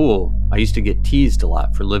 At school, I used to get teased a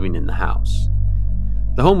lot for living in the house.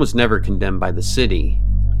 The home was never condemned by the city.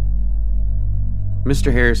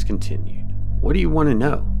 Mr. Harris continued, "What do you want to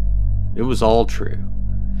know? It was all true."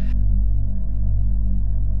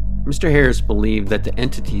 Mr. Harris believed that the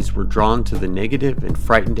entities were drawn to the negative and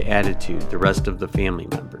frightened attitude the rest of the family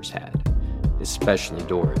members had, especially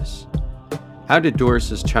Doris. How did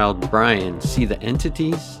Doris's child Brian see the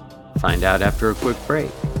entities? Find out after a quick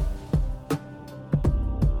break.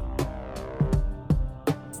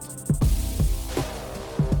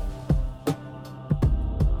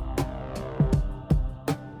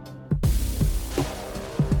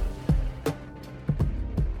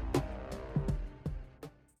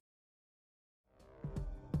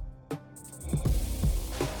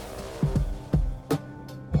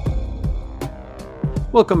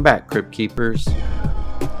 Welcome back, Crypt Keepers.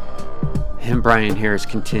 And Brian Harris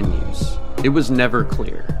continues. It was never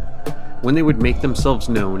clear. When they would make themselves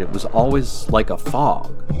known, it was always like a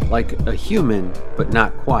fog, like a human, but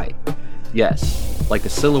not quite. Yes, like a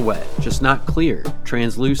silhouette, just not clear,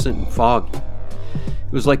 translucent and foggy.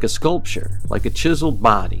 It was like a sculpture, like a chiseled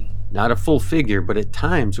body, not a full figure, but at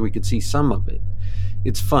times we could see some of it.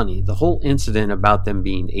 It's funny, the whole incident about them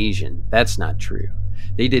being Asian, that's not true.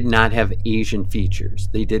 They did not have Asian features.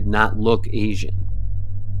 They did not look Asian.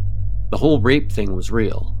 The whole rape thing was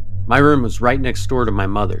real. My room was right next door to my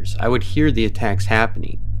mother's. I would hear the attacks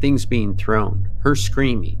happening, things being thrown, her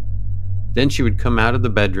screaming. Then she would come out of the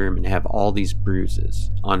bedroom and have all these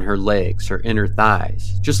bruises on her legs, her inner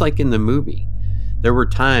thighs, just like in the movie. There were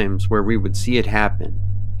times where we would see it happen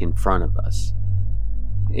in front of us.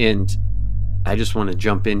 And I just want to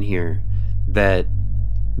jump in here that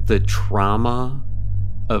the trauma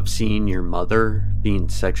of seeing your mother being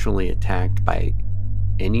sexually attacked by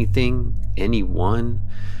anything, anyone,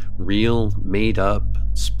 real, made up,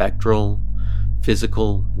 spectral,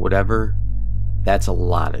 physical, whatever, that's a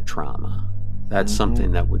lot of trauma. That's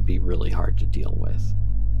something that would be really hard to deal with.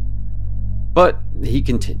 But he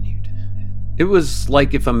continued. It was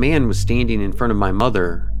like if a man was standing in front of my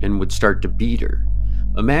mother and would start to beat her.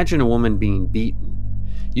 Imagine a woman being beaten.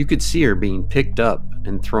 You could see her being picked up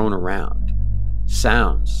and thrown around.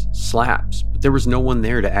 Sounds, slaps, but there was no one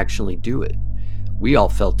there to actually do it. We all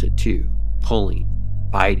felt it too, pulling,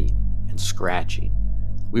 biting, and scratching.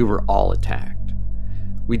 We were all attacked.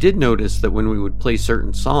 We did notice that when we would play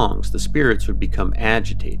certain songs, the spirits would become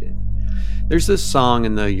agitated. There's this song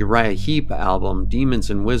in the Uriah Heep album, Demons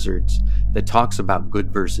and Wizards, that talks about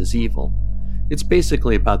good versus evil. It's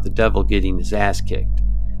basically about the devil getting his ass kicked.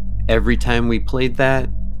 Every time we played that,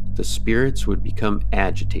 the spirits would become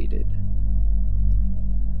agitated.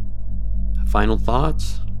 Final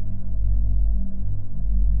thoughts?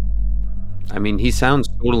 I mean, he sounds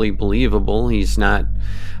totally believable. He's not,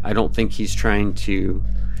 I don't think he's trying to,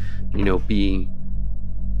 be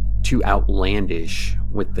too outlandish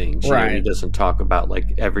with things. Right. He doesn't talk about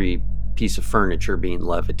like every piece of furniture being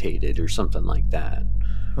levitated or something like that.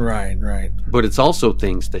 Right. But it's also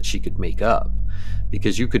things that she could make up,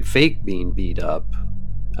 because you could fake being beat up.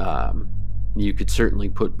 You could certainly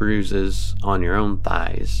put bruises on your own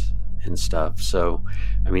thighs and stuff. So,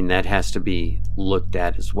 I mean, that has to be looked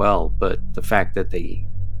at as well. But the fact that they,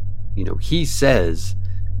 he says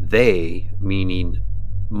they, meaning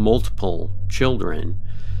multiple children,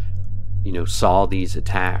 saw these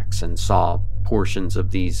attacks and saw portions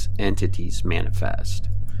of these entities manifest.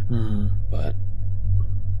 But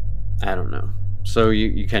I don't know. So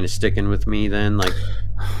you kind of sticking with me then, like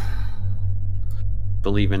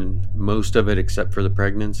believing most of it except for the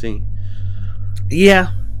pregnancy?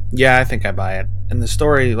 Yeah, I think I buy it. And the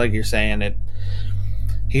story, like you're saying,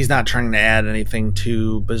 he's not trying to add anything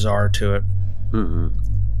too bizarre to it.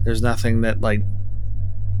 There's nothing that like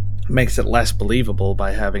makes it less believable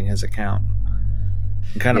by having his account.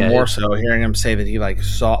 And kind of more so hearing him say that he like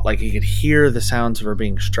saw, like he could hear the sounds of her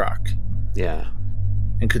being struck. Yeah.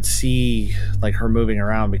 And could see like her moving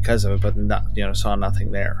around because of it, but not, saw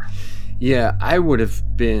nothing there. Yeah, I would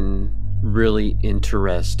have been really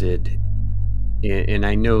interested in, and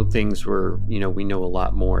I know things were, we know a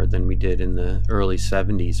lot more than we did in the early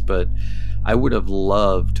 70s, but I would have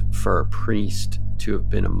loved for a priest to have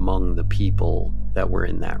been among the people that were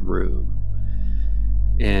in that room.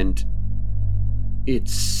 And it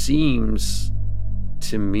seems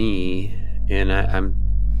to me, and I'm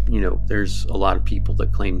there's a lot of people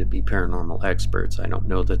that claim to be paranormal experts. I don't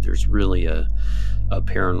know that there's really a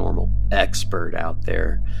paranormal expert out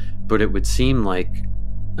there, but it would seem like,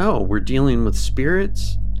 oh, we're dealing with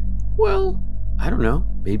spirits? Well, I don't know.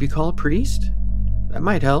 Maybe call a priest. That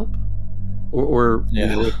might help. Or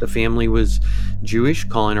if the family was Jewish,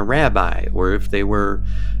 calling a rabbi. Or if they were,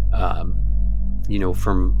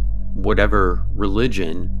 from whatever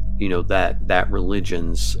religion, that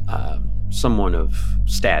religion's someone of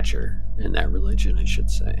stature in that religion, I should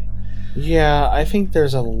say. Yeah, I think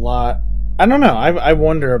there's a lot. I don't know. I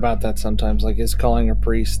wonder about that sometimes. Like, is calling a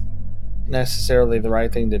priest necessarily the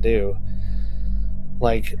right thing to do?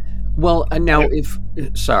 Like, well, now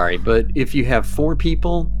but if you have 4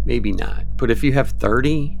 people, maybe not. But if you have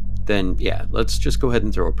 30, then yeah, let's just go ahead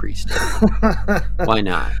and throw a priest in. Why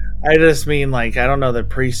not? I just mean, like, I don't know that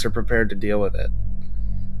priests are prepared to deal with it.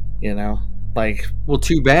 Like, well,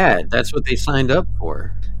 too bad. That's what they signed up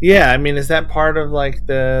for. Yeah, I mean, is that part of like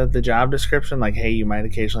the job description? Like, hey, you might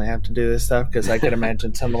occasionally have to do this stuff, because I could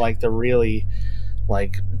imagine some of like the really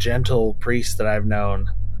like gentle priests that I've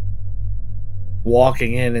known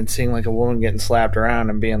walking in and seeing like a woman getting slapped around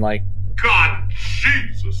and being like, "God,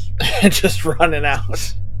 Jesus," and just running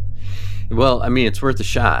out. Well, I mean, it's worth a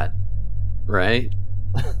shot, right?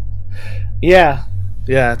 Yeah,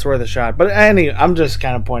 it's worth a shot. But I'm just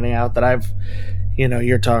kind of pointing out that I've,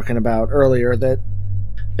 you're talking about earlier that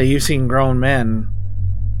you've seen grown men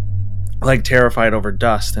like terrified over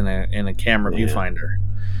dust in a camera viewfinder,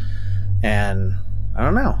 and I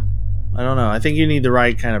don't know. I think you need the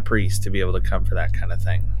right kind of priest to be able to come for that kind of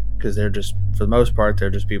thing, because they're just, for the most part, they're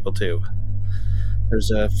just people too. There's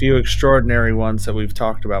a few extraordinary ones that we've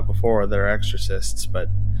talked about before that are exorcists, but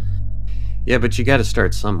yeah, but you got to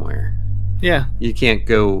start somewhere. Yeah, you can't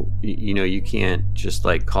go. You can't just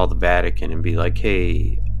like call the Vatican and be like,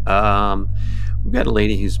 "Hey, we've got a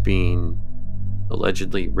lady who's being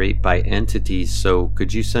allegedly raped by entities. So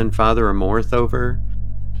could you send Father Amorth over?"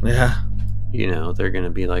 Yeah. They're going to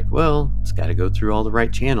be like, well, it's got to go through all the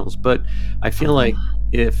right channels. But I feel like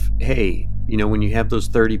if, hey, when you have those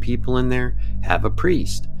 30 people in there, have a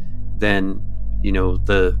priest. Then,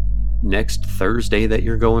 the next Thursday that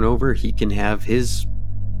you're going over, he can have his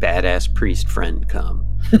badass priest friend come.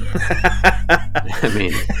 I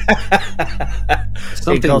mean,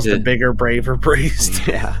 something the bigger, braver priest.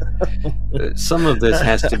 Yeah. Some of this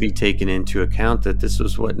has to be taken into account that this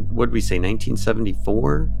was what did we say,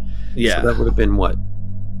 1974? Yeah. So that would have been what?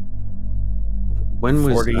 When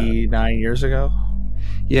was 49 years ago?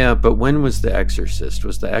 Yeah, but when was The Exorcist?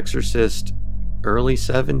 Was The Exorcist early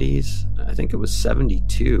 70s? I think it was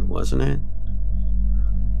 72, wasn't it?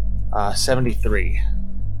 73.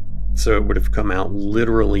 So it would have come out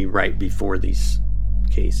literally right before these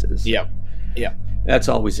cases. Yep. That's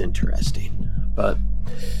always interesting. But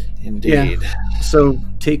indeed. Yeah. So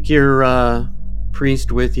take your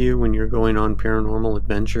priest with you when you're going on paranormal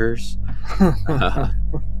adventures.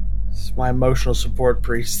 It's my emotional support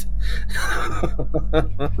priest.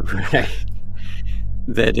 Right.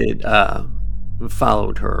 That it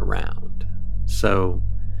followed her around. So,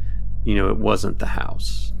 it wasn't the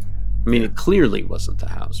house. I mean, it clearly wasn't the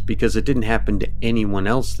house because it didn't happen to anyone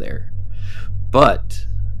else there. But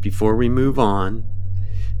before we move on,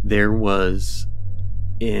 there was,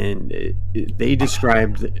 they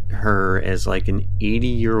described her as like an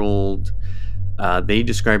 80-year-old, they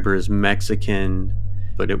described her as Mexican,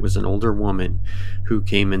 but it was an older woman who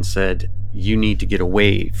came and said, you need to get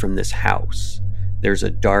away from this house. There's a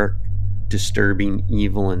dark, disturbing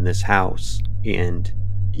evil in this house, and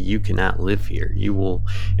you cannot live here. You will.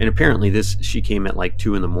 And apparently she came at like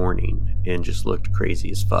 2 a.m. and just looked crazy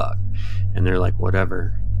as fuck. And they're like,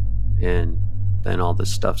 whatever. And then all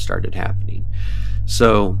this stuff started happening.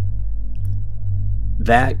 So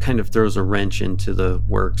that kind of throws a wrench into the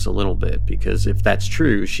works a little bit, because if that's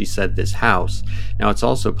true, she said this house. Now it's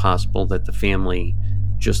also possible that the family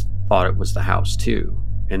just thought it was the house too.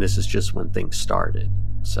 And this is just when things started.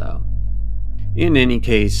 So in any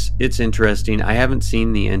case, it's interesting. I haven't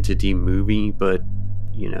seen the Entity movie, but,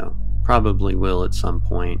 probably will at some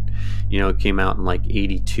point. It came out in like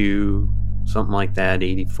 82, something like that,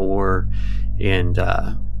 84. And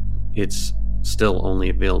it's still only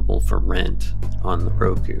available for rent on the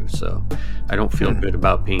Roku. So I don't feel good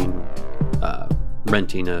about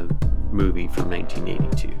renting a movie from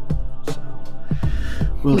 1982. So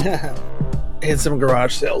we'll hit some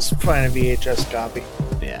garage sales, find a VHS copy.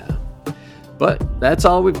 Yeah. But that's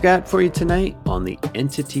all we've got for you tonight on the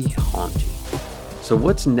Entity Haunting. So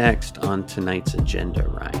what's next on tonight's agenda,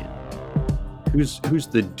 Ryan? Who's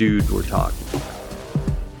the dude we're talking about?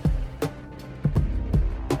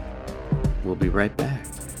 We'll be right back.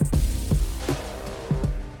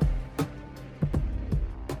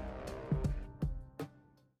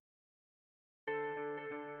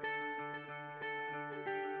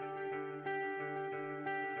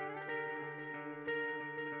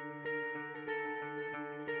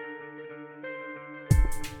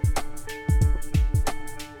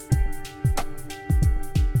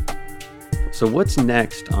 So what's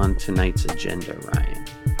next on tonight's agenda, Ryan?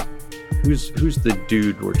 Who's the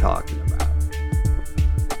dude we're talking about?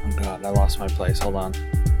 Oh god, I lost my place. Hold on.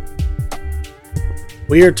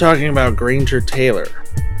 We are talking about Granger Taylor.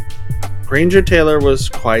 Granger Taylor was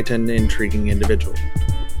quite an intriguing individual.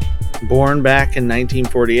 Born back in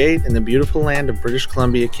 1948 in the beautiful land of British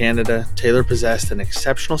Columbia, Canada, Taylor possessed an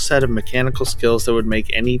exceptional set of mechanical skills that would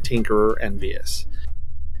make any tinkerer envious.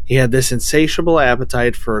 He had this insatiable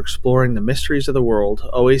appetite for exploring the mysteries of the world,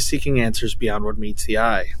 always seeking answers beyond what meets the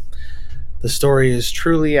eye. The story is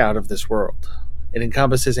truly out of this world. It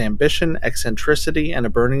encompasses ambition, eccentricity, and a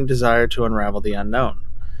burning desire to unravel the unknown.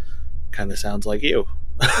 Kind of sounds like you.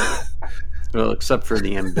 Well, except for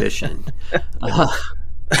the ambition.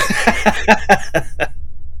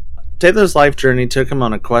 Taylor's life journey took him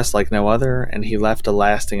on a quest like no other, and he left a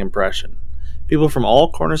lasting impression. People from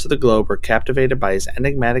all corners of the globe were captivated by his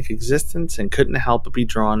enigmatic existence and couldn't help but be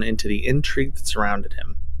drawn into the intrigue that surrounded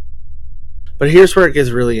him. But here's where it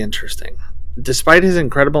gets really interesting. Despite his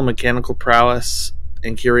incredible mechanical prowess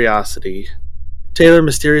and curiosity, Taylor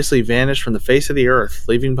mysteriously vanished from the face of the earth,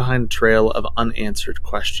 leaving behind a trail of unanswered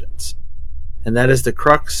questions. And that is the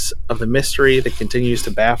crux of the mystery that continues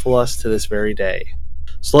to baffle us to this very day.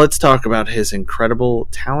 So let's talk about his incredible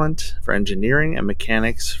talent for engineering and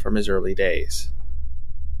mechanics from his early days.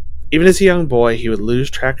 Even as a young boy, he would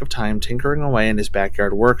lose track of time tinkering away in his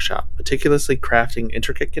backyard workshop, meticulously crafting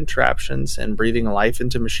intricate contraptions and breathing life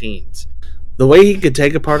into machines. The way he could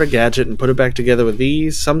take apart a gadget and put it back together with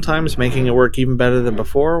ease, sometimes making it work even better than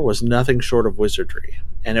before, was nothing short of wizardry.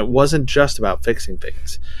 And it wasn't just about fixing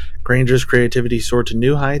things. Granger's creativity soared to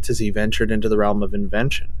new heights as he ventured into the realm of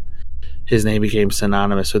invention. his name became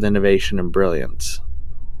synonymous with innovation and brilliance.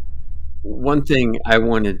 One thing I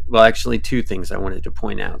wanted, well, actually two things I wanted to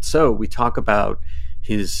point out. So we talk about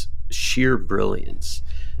his sheer brilliance.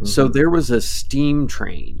 Mm-hmm. So there was a steam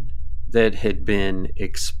train that had been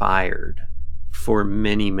expired for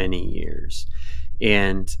many, many years.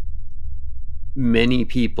 And many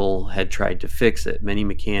people had tried to fix it, many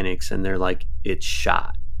mechanics, and they're like, it's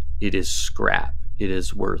shot. It is scrap. It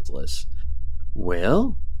is worthless.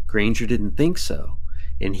 Well, Granger didn't think so.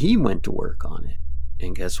 And he went to work on it.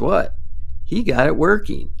 And guess what? He got it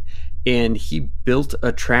working. And he built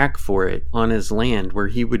a track for it on his land where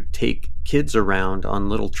he would take kids around on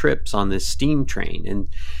little trips on this steam train. And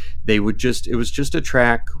they would it was just a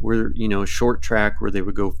track where, a short track where they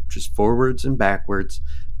would go just forwards and backwards.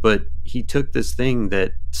 But he took this thing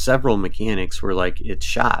that several mechanics were like, it's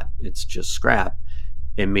shot, it's just scrap,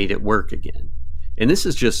 and made it work again. And this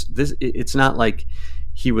is just, it's not like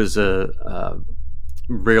he was a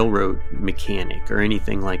railroad mechanic or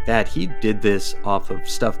anything like that. He did this off of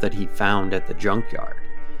stuff that he found at the junkyard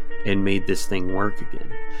and made this thing work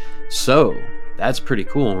again. So that's pretty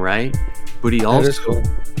cool, right? But he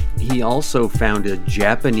also found a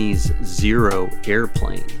Japanese Zero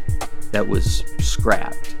airplane that was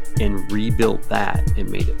scrapped and rebuilt that and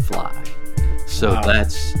made it fly. So wow.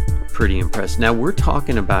 That's pretty impressive. Now we're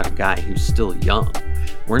talking about a guy who's still young.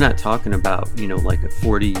 We're not talking about, like a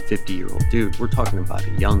 40, 50-year-old dude. We're talking about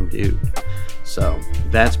a young dude. So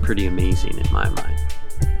that's pretty amazing in my mind.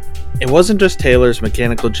 It wasn't just Taylor's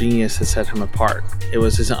mechanical genius that set him apart. It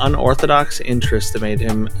was his unorthodox interest that made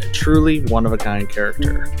him a truly one-of-a-kind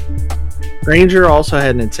character. Granger also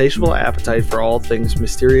had an insatiable appetite for all things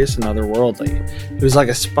mysterious and otherworldly. He was like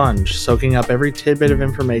a sponge, soaking up every tidbit of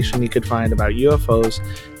information he could find about UFOs,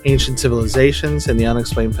 ancient civilizations, and the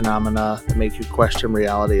unexplained phenomena that make you question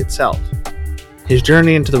reality itself. His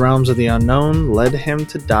journey into the realms of the unknown led him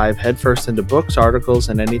to dive headfirst into books, articles,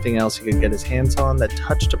 and anything else he could get his hands on that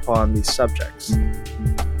touched upon these subjects.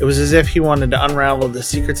 It was as if he wanted to unravel the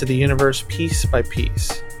secrets of the universe piece by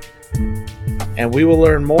piece. And we will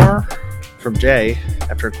learn more from Jay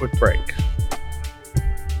after a quick break.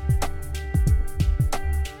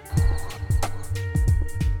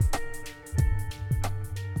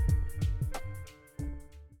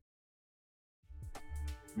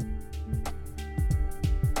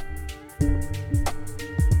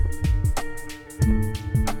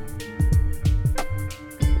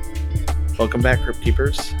 Welcome back, Crypt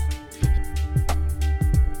Keepers.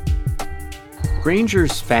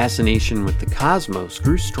 Granger's fascination with the cosmos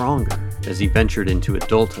grew stronger as he ventured into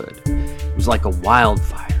adulthood. It was like a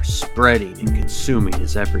wildfire, spreading and consuming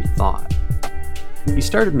his every thought. He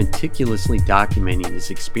started meticulously documenting his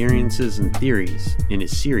experiences and theories in a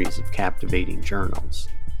series of captivating journals.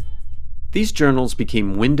 These journals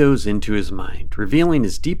became windows into his mind, revealing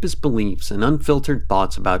his deepest beliefs and unfiltered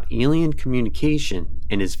thoughts about alien communication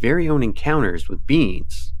and his very own encounters with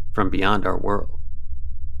beings from beyond our world.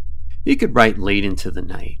 He could write late into the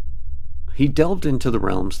night. He delved into the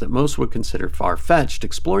realms that most would consider far-fetched,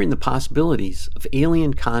 exploring the possibilities of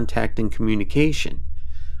alien contact and communication.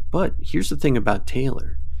 But here's the thing about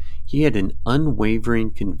Taylor. He had an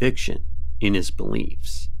unwavering conviction in his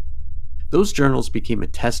beliefs. Those journals became a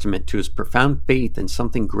testament to his profound faith in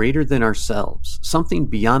something greater than ourselves, something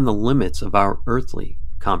beyond the limits of our earthly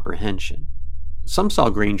comprehension. Some saw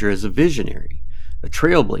Granger as a visionary, a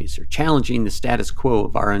trailblazer, challenging the status quo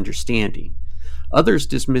of our understanding. Others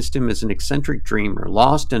dismissed him as an eccentric dreamer,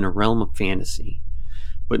 lost in a realm of fantasy.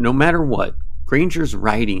 But no matter what, Granger's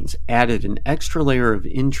writings added an extra layer of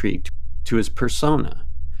intrigue to his persona.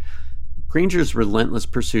 Granger's relentless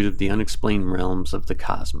pursuit of the unexplained realms of the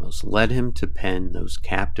cosmos led him to pen those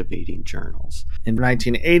captivating journals. In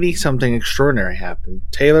 1980, something extraordinary happened.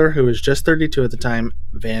 Taylor, who was just 32 at the time,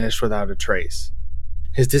 vanished without a trace.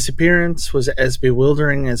 His disappearance was as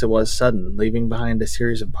bewildering as it was sudden, leaving behind a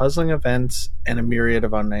series of puzzling events and a myriad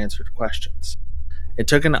of unanswered questions. It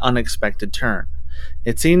took an unexpected turn.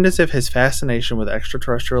 It seemed as if his fascination with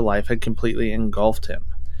extraterrestrial life had completely engulfed him.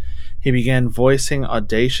 He began voicing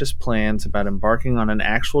audacious plans about embarking on an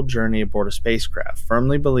actual journey aboard a spacecraft,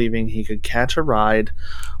 firmly believing he could catch a ride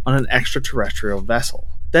on an extraterrestrial vessel.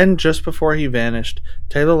 Then, just before he vanished,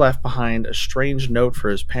 Taylor left behind a strange note for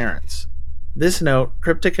his parents. This note,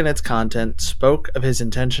 cryptic in its content, spoke of his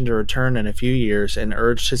intention to return in a few years and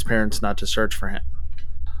urged his parents not to search for him.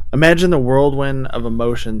 Imagine the whirlwind of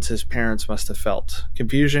emotions his parents must have felt.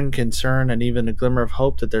 Confusion, concern, and even a glimmer of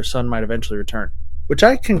hope that their son might eventually return. Which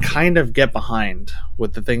I can kind of get behind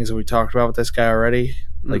with the things that we talked about with this guy already.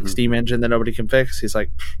 Like steam engine that nobody can fix. He's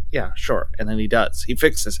like, yeah, sure. And then he does. He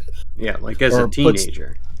fixes it. Yeah, like as a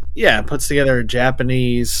teenager. Yeah, puts together a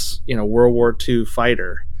Japanese, World War II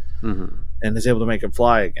fighter and is able to make it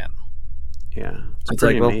fly again. Yeah. It's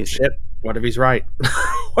like, well, amazing. shit, what if he's right?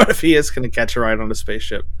 What if he is going to catch a ride on a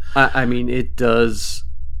spaceship? I mean, it does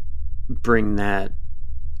bring that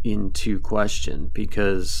into question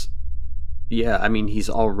because, yeah, I mean, he's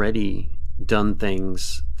already done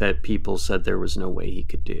things that people said there was no way he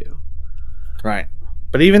could do. Right.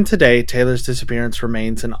 But even today, Taylor's disappearance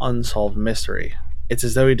remains an unsolved mystery. It's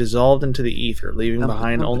as though he dissolved into the ether, leaving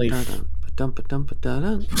behind only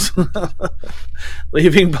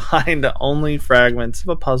fragments of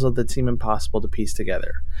a puzzle that seem impossible to piece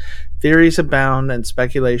together. Theories abound and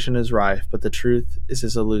speculation is rife, but the truth is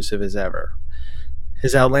as elusive as ever.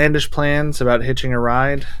 His outlandish plans about hitching a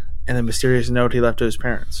ride and the mysterious note he left to his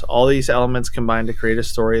parents. All these elements combine to create a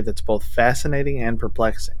story that's both fascinating and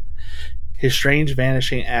perplexing. His strange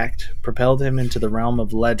vanishing act propelled him into the realm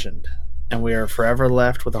of legend, and we are forever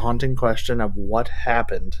left with a haunting question of what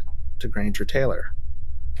happened to Granger Taylor.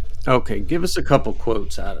 Okay, give us a couple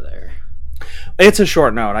quotes out of there. It's a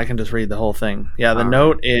short note. I can just read the whole thing. Yeah, the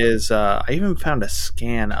note is, I even found a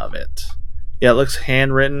scan of it. Yeah, it looks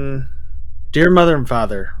handwritten. Dear Mother and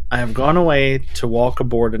Father, I have gone away to walk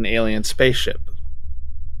aboard an alien spaceship.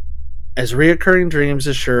 As reoccurring dreams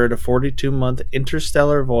assured, a 42-month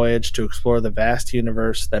interstellar voyage to explore the vast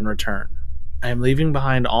universe, then return. I am leaving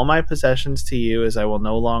behind all my possessions to you as I will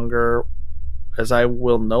no longer require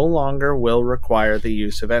the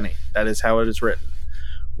use of any. That is how it is written.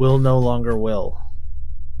 Will no longer will.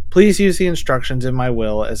 Please use the instructions in my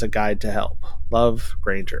will as a guide to help. Love,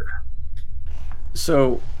 Granger.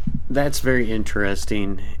 So that's very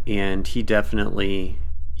interesting, and he definitely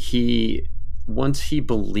once he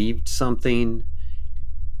believed something,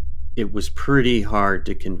 it was pretty hard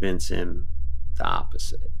to convince him the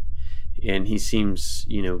opposite. And he seems,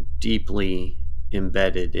 deeply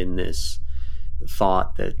embedded in this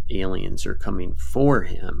thought that aliens are coming for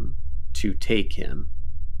him to take him.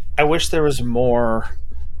 I wish there was more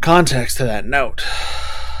context to that note,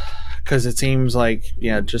 because it seems like,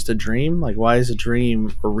 just a dream. Like, why is a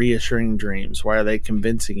dream or reassuring dreams? Why are they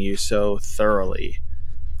convincing you so thoroughly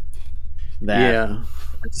that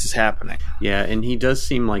this is happening? Yeah, and he does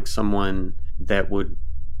seem like someone that would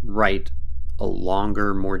write a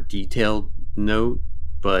longer, more detailed note,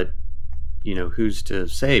 but who's to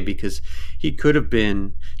say? Because he could have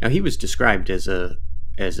been. Now, he was described as a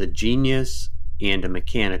genius and a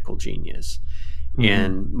mechanical genius,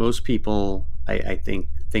 and most people, I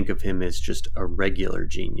think of him as just a regular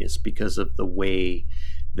genius because of the way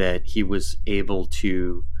that he was able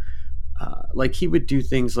to. Like, he would do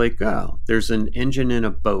things like, oh, there's an engine in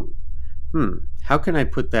a boat. How can I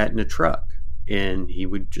put that in a truck? And he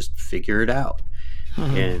would just figure it out.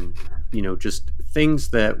 And, just things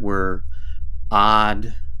that were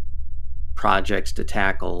odd projects to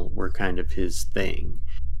tackle were kind of his thing.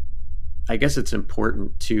 I guess it's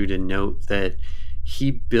important, too, to note that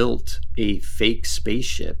he built a fake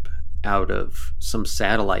spaceship out of some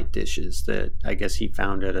satellite dishes that I guess he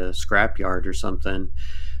found at a scrapyard or something.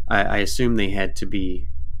 I assume they had to be,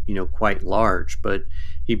 quite large, but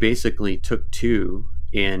he basically took two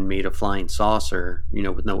and made a flying saucer,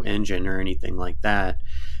 with no engine or anything like that.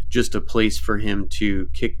 Just a place for him to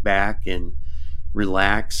kick back and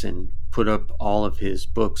relax and put up all of his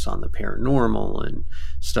books on the paranormal and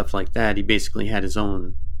stuff like that. He basically had his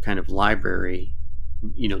own kind of library.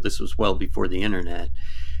 This was well before the internet.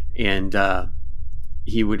 And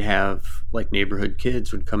he would have, like, neighborhood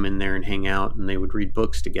kids would come in there and hang out, and they would read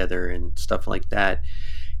books together and stuff like that.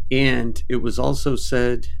 And it was also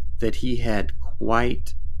said that he had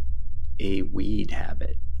quite a weed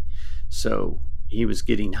habit. So he was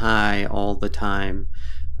getting high all the time.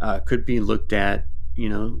 Could be looked at,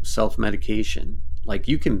 self-medication. Like,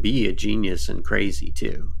 you can be a genius and crazy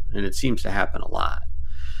too, and it seems to happen a lot.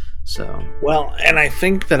 So, well, and I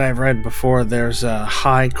think that I've read before there's a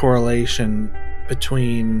high correlation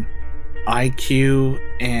between IQ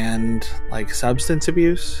and, like, substance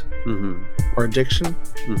abuse or addiction.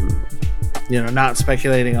 Not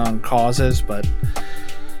speculating on causes, but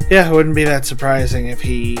yeah, it wouldn't be that surprising if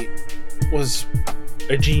he was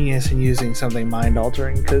a genius in using something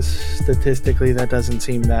mind-altering, because statistically that doesn't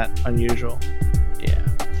seem that unusual. Yeah.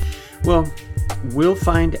 Well, we'll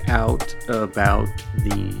find out about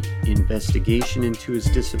the investigation into his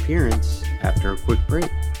disappearance after a quick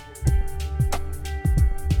break.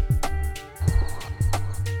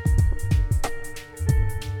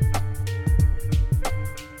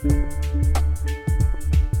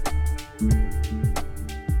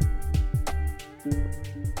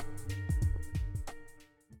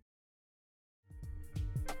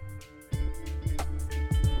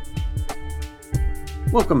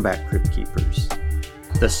 Welcome back, Crypt Keepers.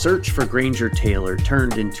 The search for Granger Taylor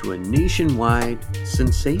turned into a nationwide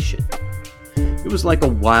sensation. It was like a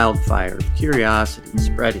wildfire of curiosity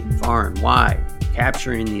spreading far and wide,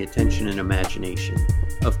 capturing the attention and imagination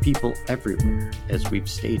of people everywhere, as we've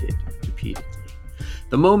stated repeatedly.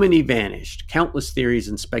 The moment he vanished, countless theories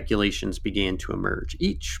and speculations began to emerge,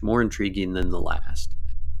 each more intriguing than the last.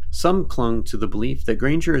 Some clung to the belief that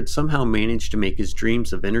Granger had somehow managed to make his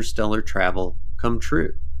dreams of interstellar travel come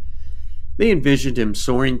true. They envisioned him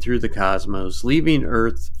soaring through the cosmos, leaving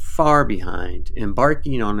Earth far behind,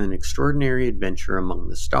 embarking on an extraordinary adventure among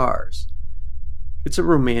the stars. It's a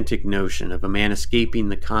romantic notion of a man escaping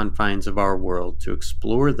the confines of our world to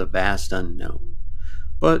explore the vast unknown.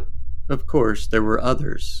 But, of course, there were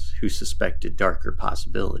others who suspected darker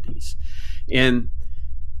possibilities. And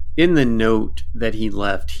in the note that he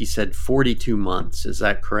left, he said 42 months. Is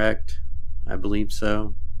that correct? I believe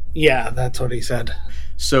so. Yeah, that's what he said.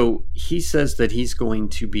 So he says that he's going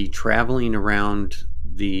to be traveling around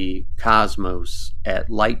the cosmos at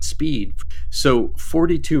light speed. So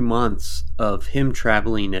 42 months of him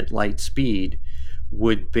traveling at light speed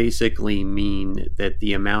would basically mean that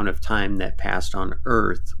the amount of time that passed on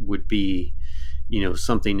Earth would be,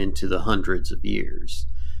 something into the hundreds of years.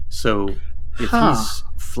 So if he's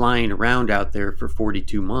flying around out there for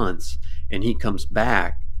 42 months and he comes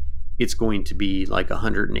back, it's going to be like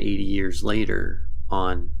 180 years later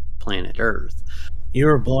on planet Earth. You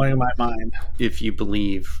were blowing my mind. If you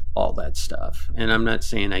believe all that stuff. And I'm not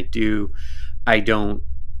saying I do. I don't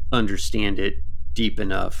understand it deep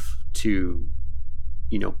enough to,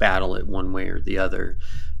 battle it one way or the other.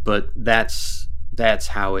 But that's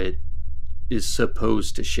how it is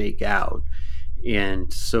supposed to shake out.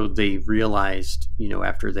 And so they realized,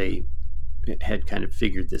 after they had kind of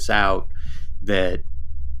figured this out, that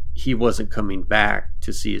he wasn't coming back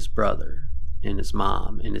to see his brother and his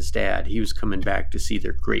mom and his dad. He was coming back to see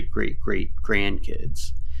their great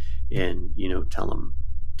grandkids and, tell them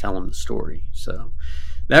the story. So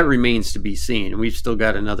that remains to be seen. And we've still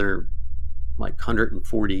got another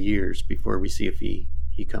 140 years before we see if he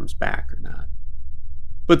comes back or not.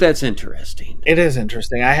 But that's interesting. It is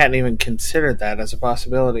interesting. I hadn't even considered that as a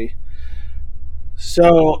possibility.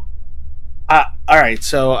 So, all right.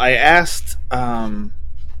 So I asked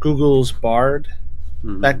Google's Bard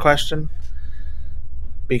that question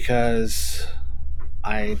because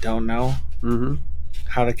I don't know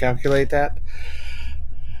how to calculate that.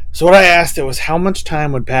 So what I asked it was how much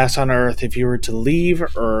time would pass on Earth if you were to leave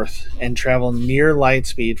Earth and travel near light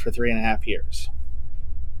speed for 3.5 years?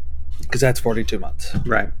 Because that's 42 months.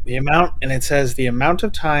 Right. And it says the amount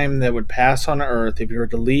of time that would pass on Earth if you were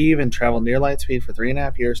to leave and travel near light speed for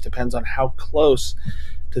 3.5 years depends on how close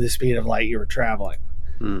to the speed of light you were traveling.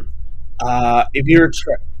 If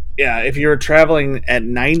you were traveling at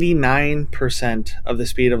 99% of the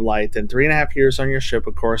speed of light, then 3.5 years on your ship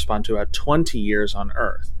would correspond to about 20 years on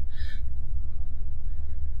Earth.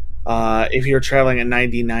 If you're traveling at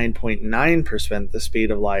 99.9% the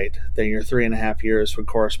speed of light, then your 3.5 years would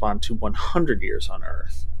correspond to 100 years on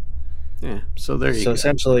Earth. Yeah, so there you go. So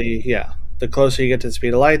essentially, the closer you get to the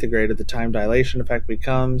speed of light, the greater the time dilation effect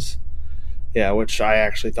becomes. Yeah, which I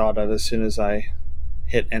actually thought of as soon as I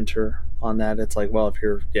hit enter on that. It's like, well, if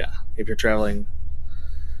you're traveling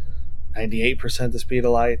 98% the speed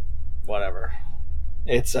of light, whatever.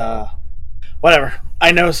 It's whatever.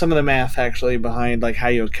 I know some of the math actually behind how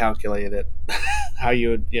you would calculate it, how you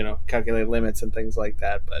would, calculate limits and things like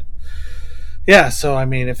that. But yeah, so I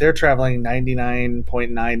mean, if they're traveling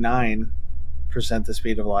 99.99% the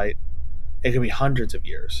speed of light, it could be hundreds of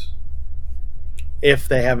years if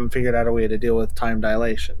they haven't figured out a way to deal with time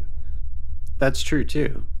dilation. That's true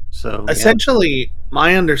too. So essentially,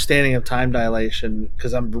 my understanding of time dilation,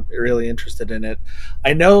 because I'm really interested in it,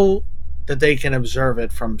 I know that they can observe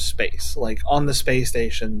it from space. On the space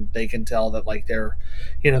station, they can tell that their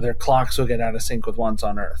clocks will get out of sync with ones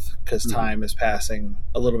on Earth because time is passing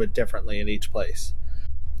a little bit differently in each place.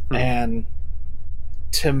 And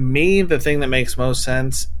to me, the thing that makes most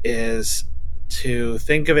sense is to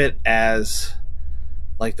think of it as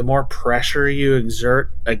the more pressure you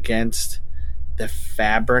exert against the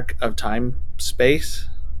fabric of time space,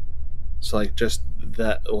 so just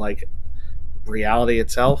the reality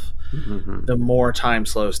itself, the more time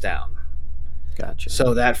slows down. Gotcha.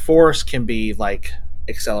 So that force can be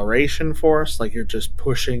acceleration force, you're just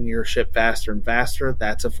pushing your ship faster and faster.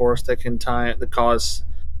 That's a force that can cause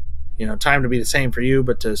time to be the same for you,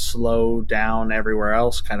 but to slow down everywhere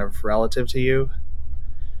else, kind of relative to you.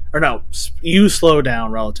 Or no, you slow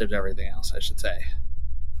down relative to everything else, I should say.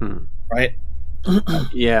 Right?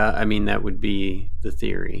 Yeah, I mean, that would be the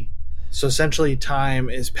theory. So essentially, time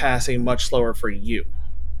is passing much slower for you.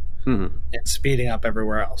 Mm-hmm. And speeding up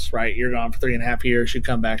everywhere else, right? You're gone for 3.5 years, you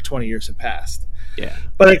come back, 20 years have passed. Yeah.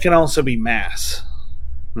 But it can also be mass.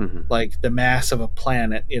 Mm-hmm. Like the mass of a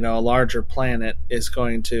planet, a larger planet is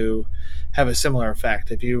going to have a similar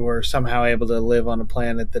effect. If you were somehow able to live on a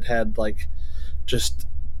planet that had like just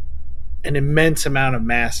an immense amount of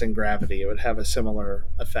mass and gravity, it would have a similar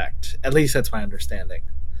effect. At least that's my understanding.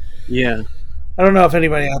 Yeah. I don't know if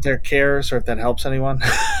anybody out there cares or if that helps anyone.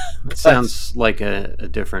 It sounds like a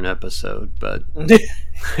different episode, but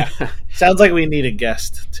sounds like we need a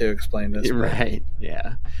guest to explain this. Right.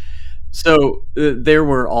 Yeah. So there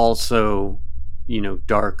were also,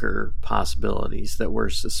 darker possibilities that were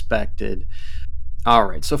suspected. All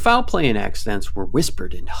right. So foul play and accidents were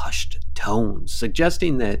whispered in hushed tones,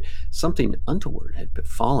 suggesting that something untoward had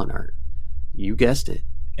befallen our, you guessed it,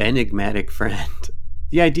 enigmatic friend.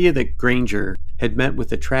 The idea that Granger had met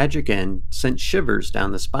with a tragic end sent shivers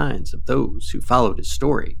down the spines of those who followed his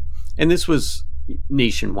story. And this was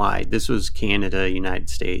nationwide. This was Canada, United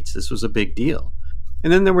States. This was a big deal.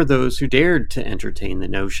 And then there were those who dared to entertain the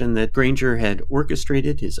notion that Granger had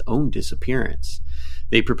orchestrated his own disappearance.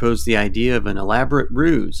 They proposed the idea of an elaborate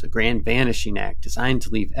ruse, a grand vanishing act designed to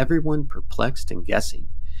leave everyone perplexed and guessing.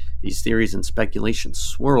 These theories and speculations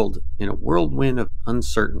swirled in a whirlwind of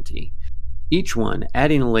uncertainty, each one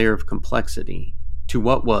adding a layer of complexity to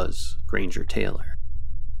what was Granger Taylor.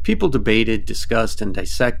 People debated, discussed, and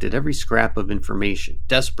dissected every scrap of information,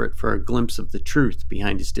 desperate for a glimpse of the truth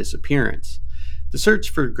behind his disappearance. The search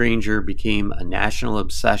for Granger became a national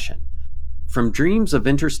obsession. From dreams of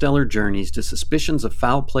interstellar journeys to suspicions of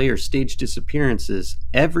foul play or staged disappearances,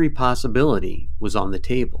 every possibility was on the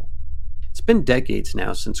table. It's been decades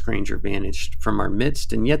now since Granger vanished from our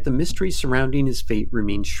midst, and yet the mystery surrounding his fate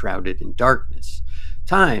remains shrouded in darkness.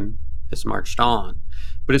 Time has marched on,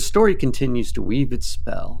 but his story continues to weave its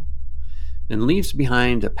spell and leaves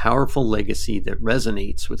behind a powerful legacy that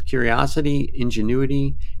resonates with curiosity,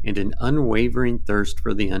 ingenuity, and an unwavering thirst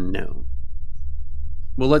for the unknown.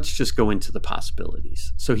 Well, let's just go into the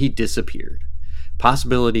possibilities. So he disappeared.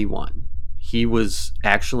 Possibility 1. He was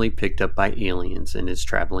actually picked up by aliens and is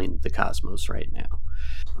traveling the cosmos right now.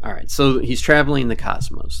 All right, so he's traveling the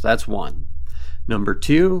cosmos. That's 1. Number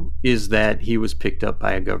 2 is that he was picked up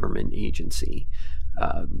by a government agency,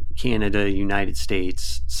 Canada, United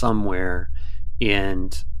States, somewhere,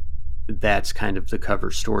 and that's kind of the cover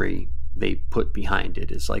story they put behind it.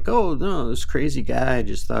 It's like, oh, no, this crazy guy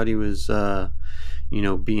just thought he was,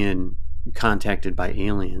 being contacted by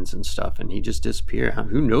aliens and stuff, and he just disappeared.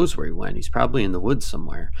 Who knows where he went? He's probably in the woods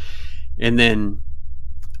somewhere. And then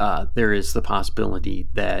there is the possibility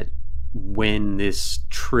that when this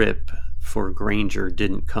trip for Granger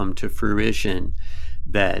didn't come to fruition,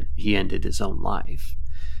 that he ended his own life.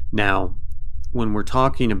 Now, when we're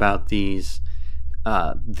talking about these,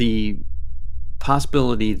 the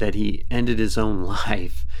possibility that he ended his own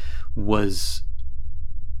life was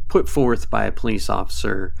put forth by a police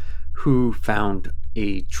officer who found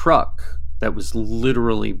a truck that was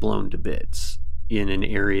literally blown to bits in an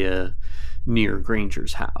area near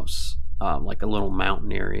Granger's house, like a little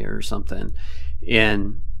mountain area or something.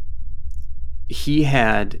 And he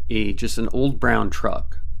had just an old brown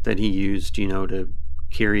truck that he used, to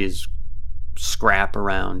carry his scrap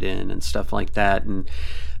around in and stuff like that. And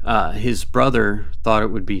his brother thought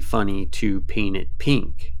it would be funny to paint it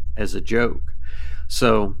pink as a joke.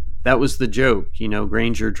 So that was the joke.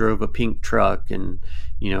 Granger drove a pink truck, and,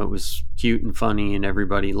 it was cute and funny and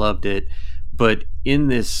everybody loved it. But in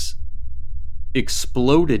this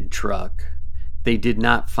exploded truck, they did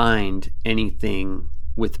not find anything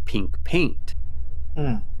with pink paint.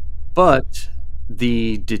 But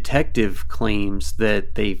the detective claims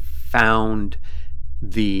that they found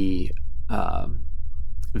the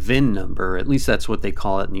VIN number. At least that's what they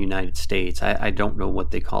call it in the United States. I don't know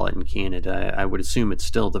what they call it in Canada. I would assume it's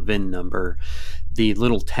still the VIN number, the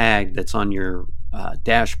little tag that's on your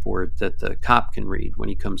dashboard that the cop can read when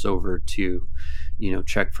he comes over to,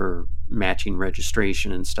 check for matching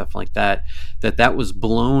registration and stuff like that. That was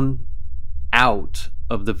blown out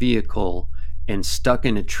of the vehicle and stuck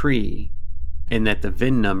in a tree, and that the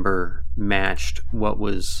VIN number matched what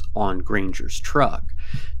was on Granger's truck.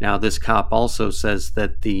 Now, this cop also says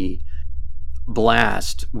that the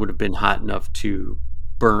blast would have been hot enough to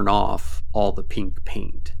burn off all the pink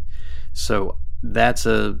paint. So that's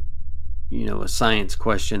a science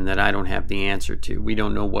question that I don't have the answer to. We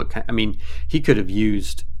don't know what kind. I mean, he could have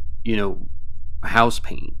used, house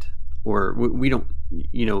paint, or we don't,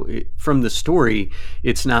 from the story,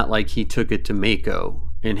 it's not like he took it to Mako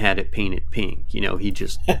and had it painted pink. He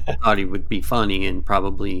just thought he would be funny and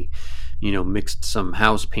probably, mixed some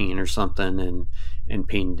house paint or something and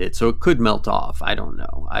painted it. So it could melt off. I don't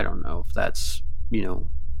know if that's,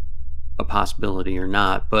 a possibility or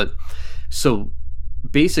not. But so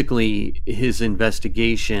basically his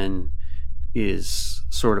investigation is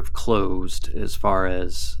sort of closed as far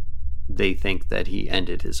as they think that he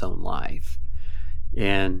ended his own life.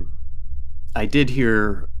 And I did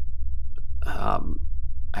hear,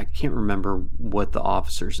 I can't remember what the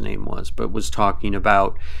officer's name was, but was talking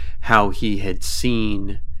about how he had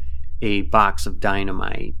seen a box of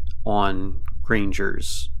dynamite on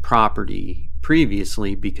Granger's property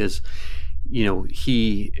previously because,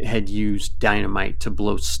 he had used dynamite to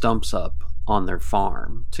blow stumps up on their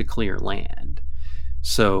farm to clear land.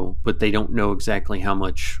 So, but they don't know exactly how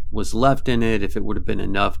much was left in it, if it would have been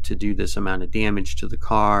enough to do this amount of damage to the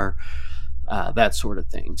car, that sort of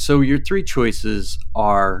thing. So your three choices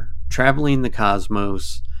are traveling the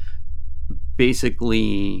cosmos,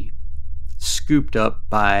 basically scooped up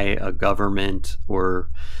by a government or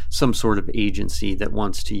some sort of agency that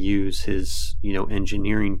wants to use his,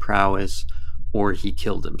 engineering prowess, or he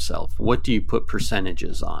killed himself. What do you put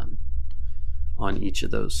percentages on each of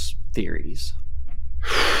those theories?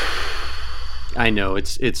 I know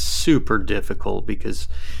it's super difficult because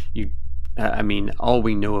all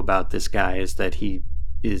we know about this guy is that he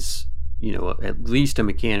is, at least a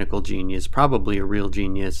mechanical genius, probably a real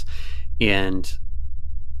genius, and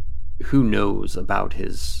who knows about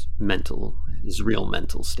his real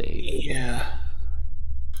mental state. Yeah,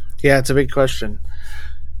 it's a big question.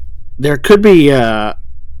 There could be a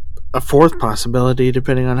fourth possibility,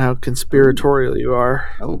 depending on how conspiratorial you are.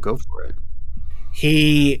 Oh, go for it.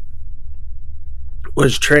 He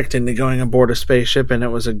was tricked into going aboard a spaceship, and it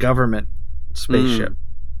was a government spaceship.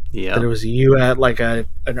 Yeah, but it was like an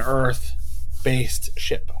Earth-based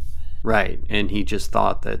ship. Right, and he just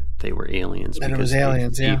thought that they were aliens. And it was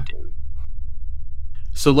aliens, yeah.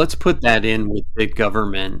 So let's put that in with the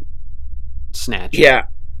government snatching. Yeah,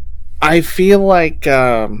 I feel like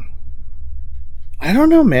I don't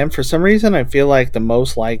know, man. For some reason, I feel like the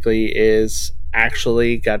most likely is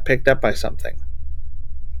actually got picked up by something,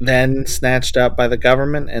 then snatched up by the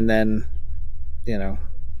government, and then,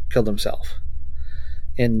 killed himself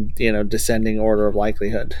in, descending order of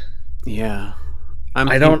likelihood. Yeah.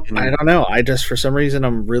 I don't know. I just, for some reason,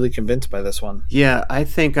 I'm really convinced by this one. Yeah, I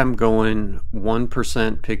think I'm going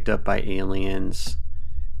 1% picked up by aliens,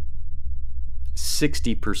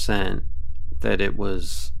 60% that it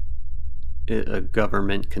was a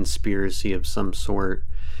government conspiracy of some sort,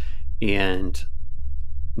 and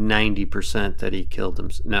 90% that he killed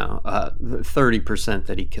himself. No, 30%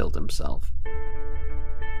 that he killed himself.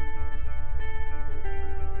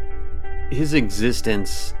 His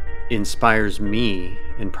existence inspires me,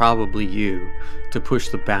 and probably you, to push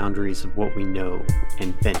the boundaries of what we know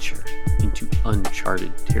and venture into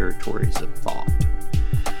uncharted territories of thought.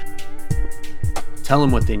 Tell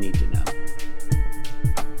them what they need to know.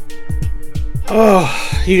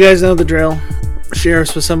 Oh, you guys know the drill. Share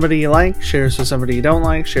us with somebody you like. Share us with somebody you don't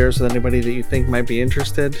like. Share us with anybody that you think might be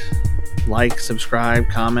interested. Like, subscribe,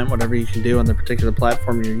 comment, whatever you can do on the particular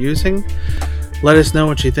platform you're using. Let us know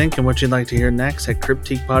what you think and what you'd like to hear next at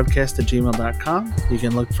cryptiquepodcast@gmail.com. You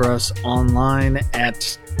can look for us online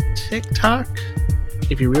at TikTok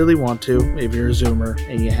if you really want to, if you're a Zoomer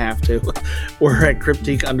and you have to. We're at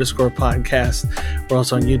cryptique_podcast. We're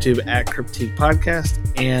also on YouTube at Cryptique Podcast.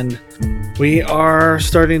 And we are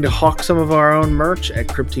starting to hawk some of our own merch at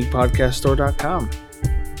cryptiquepodcaststore.com.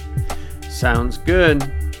 Sounds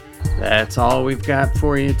good. That's all we've got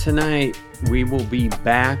for you tonight. We will be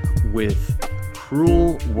back with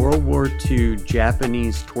cruel World War II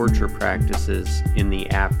Japanese torture practices in the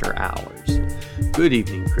after hours. Good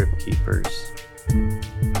evening, Crypt Keepers.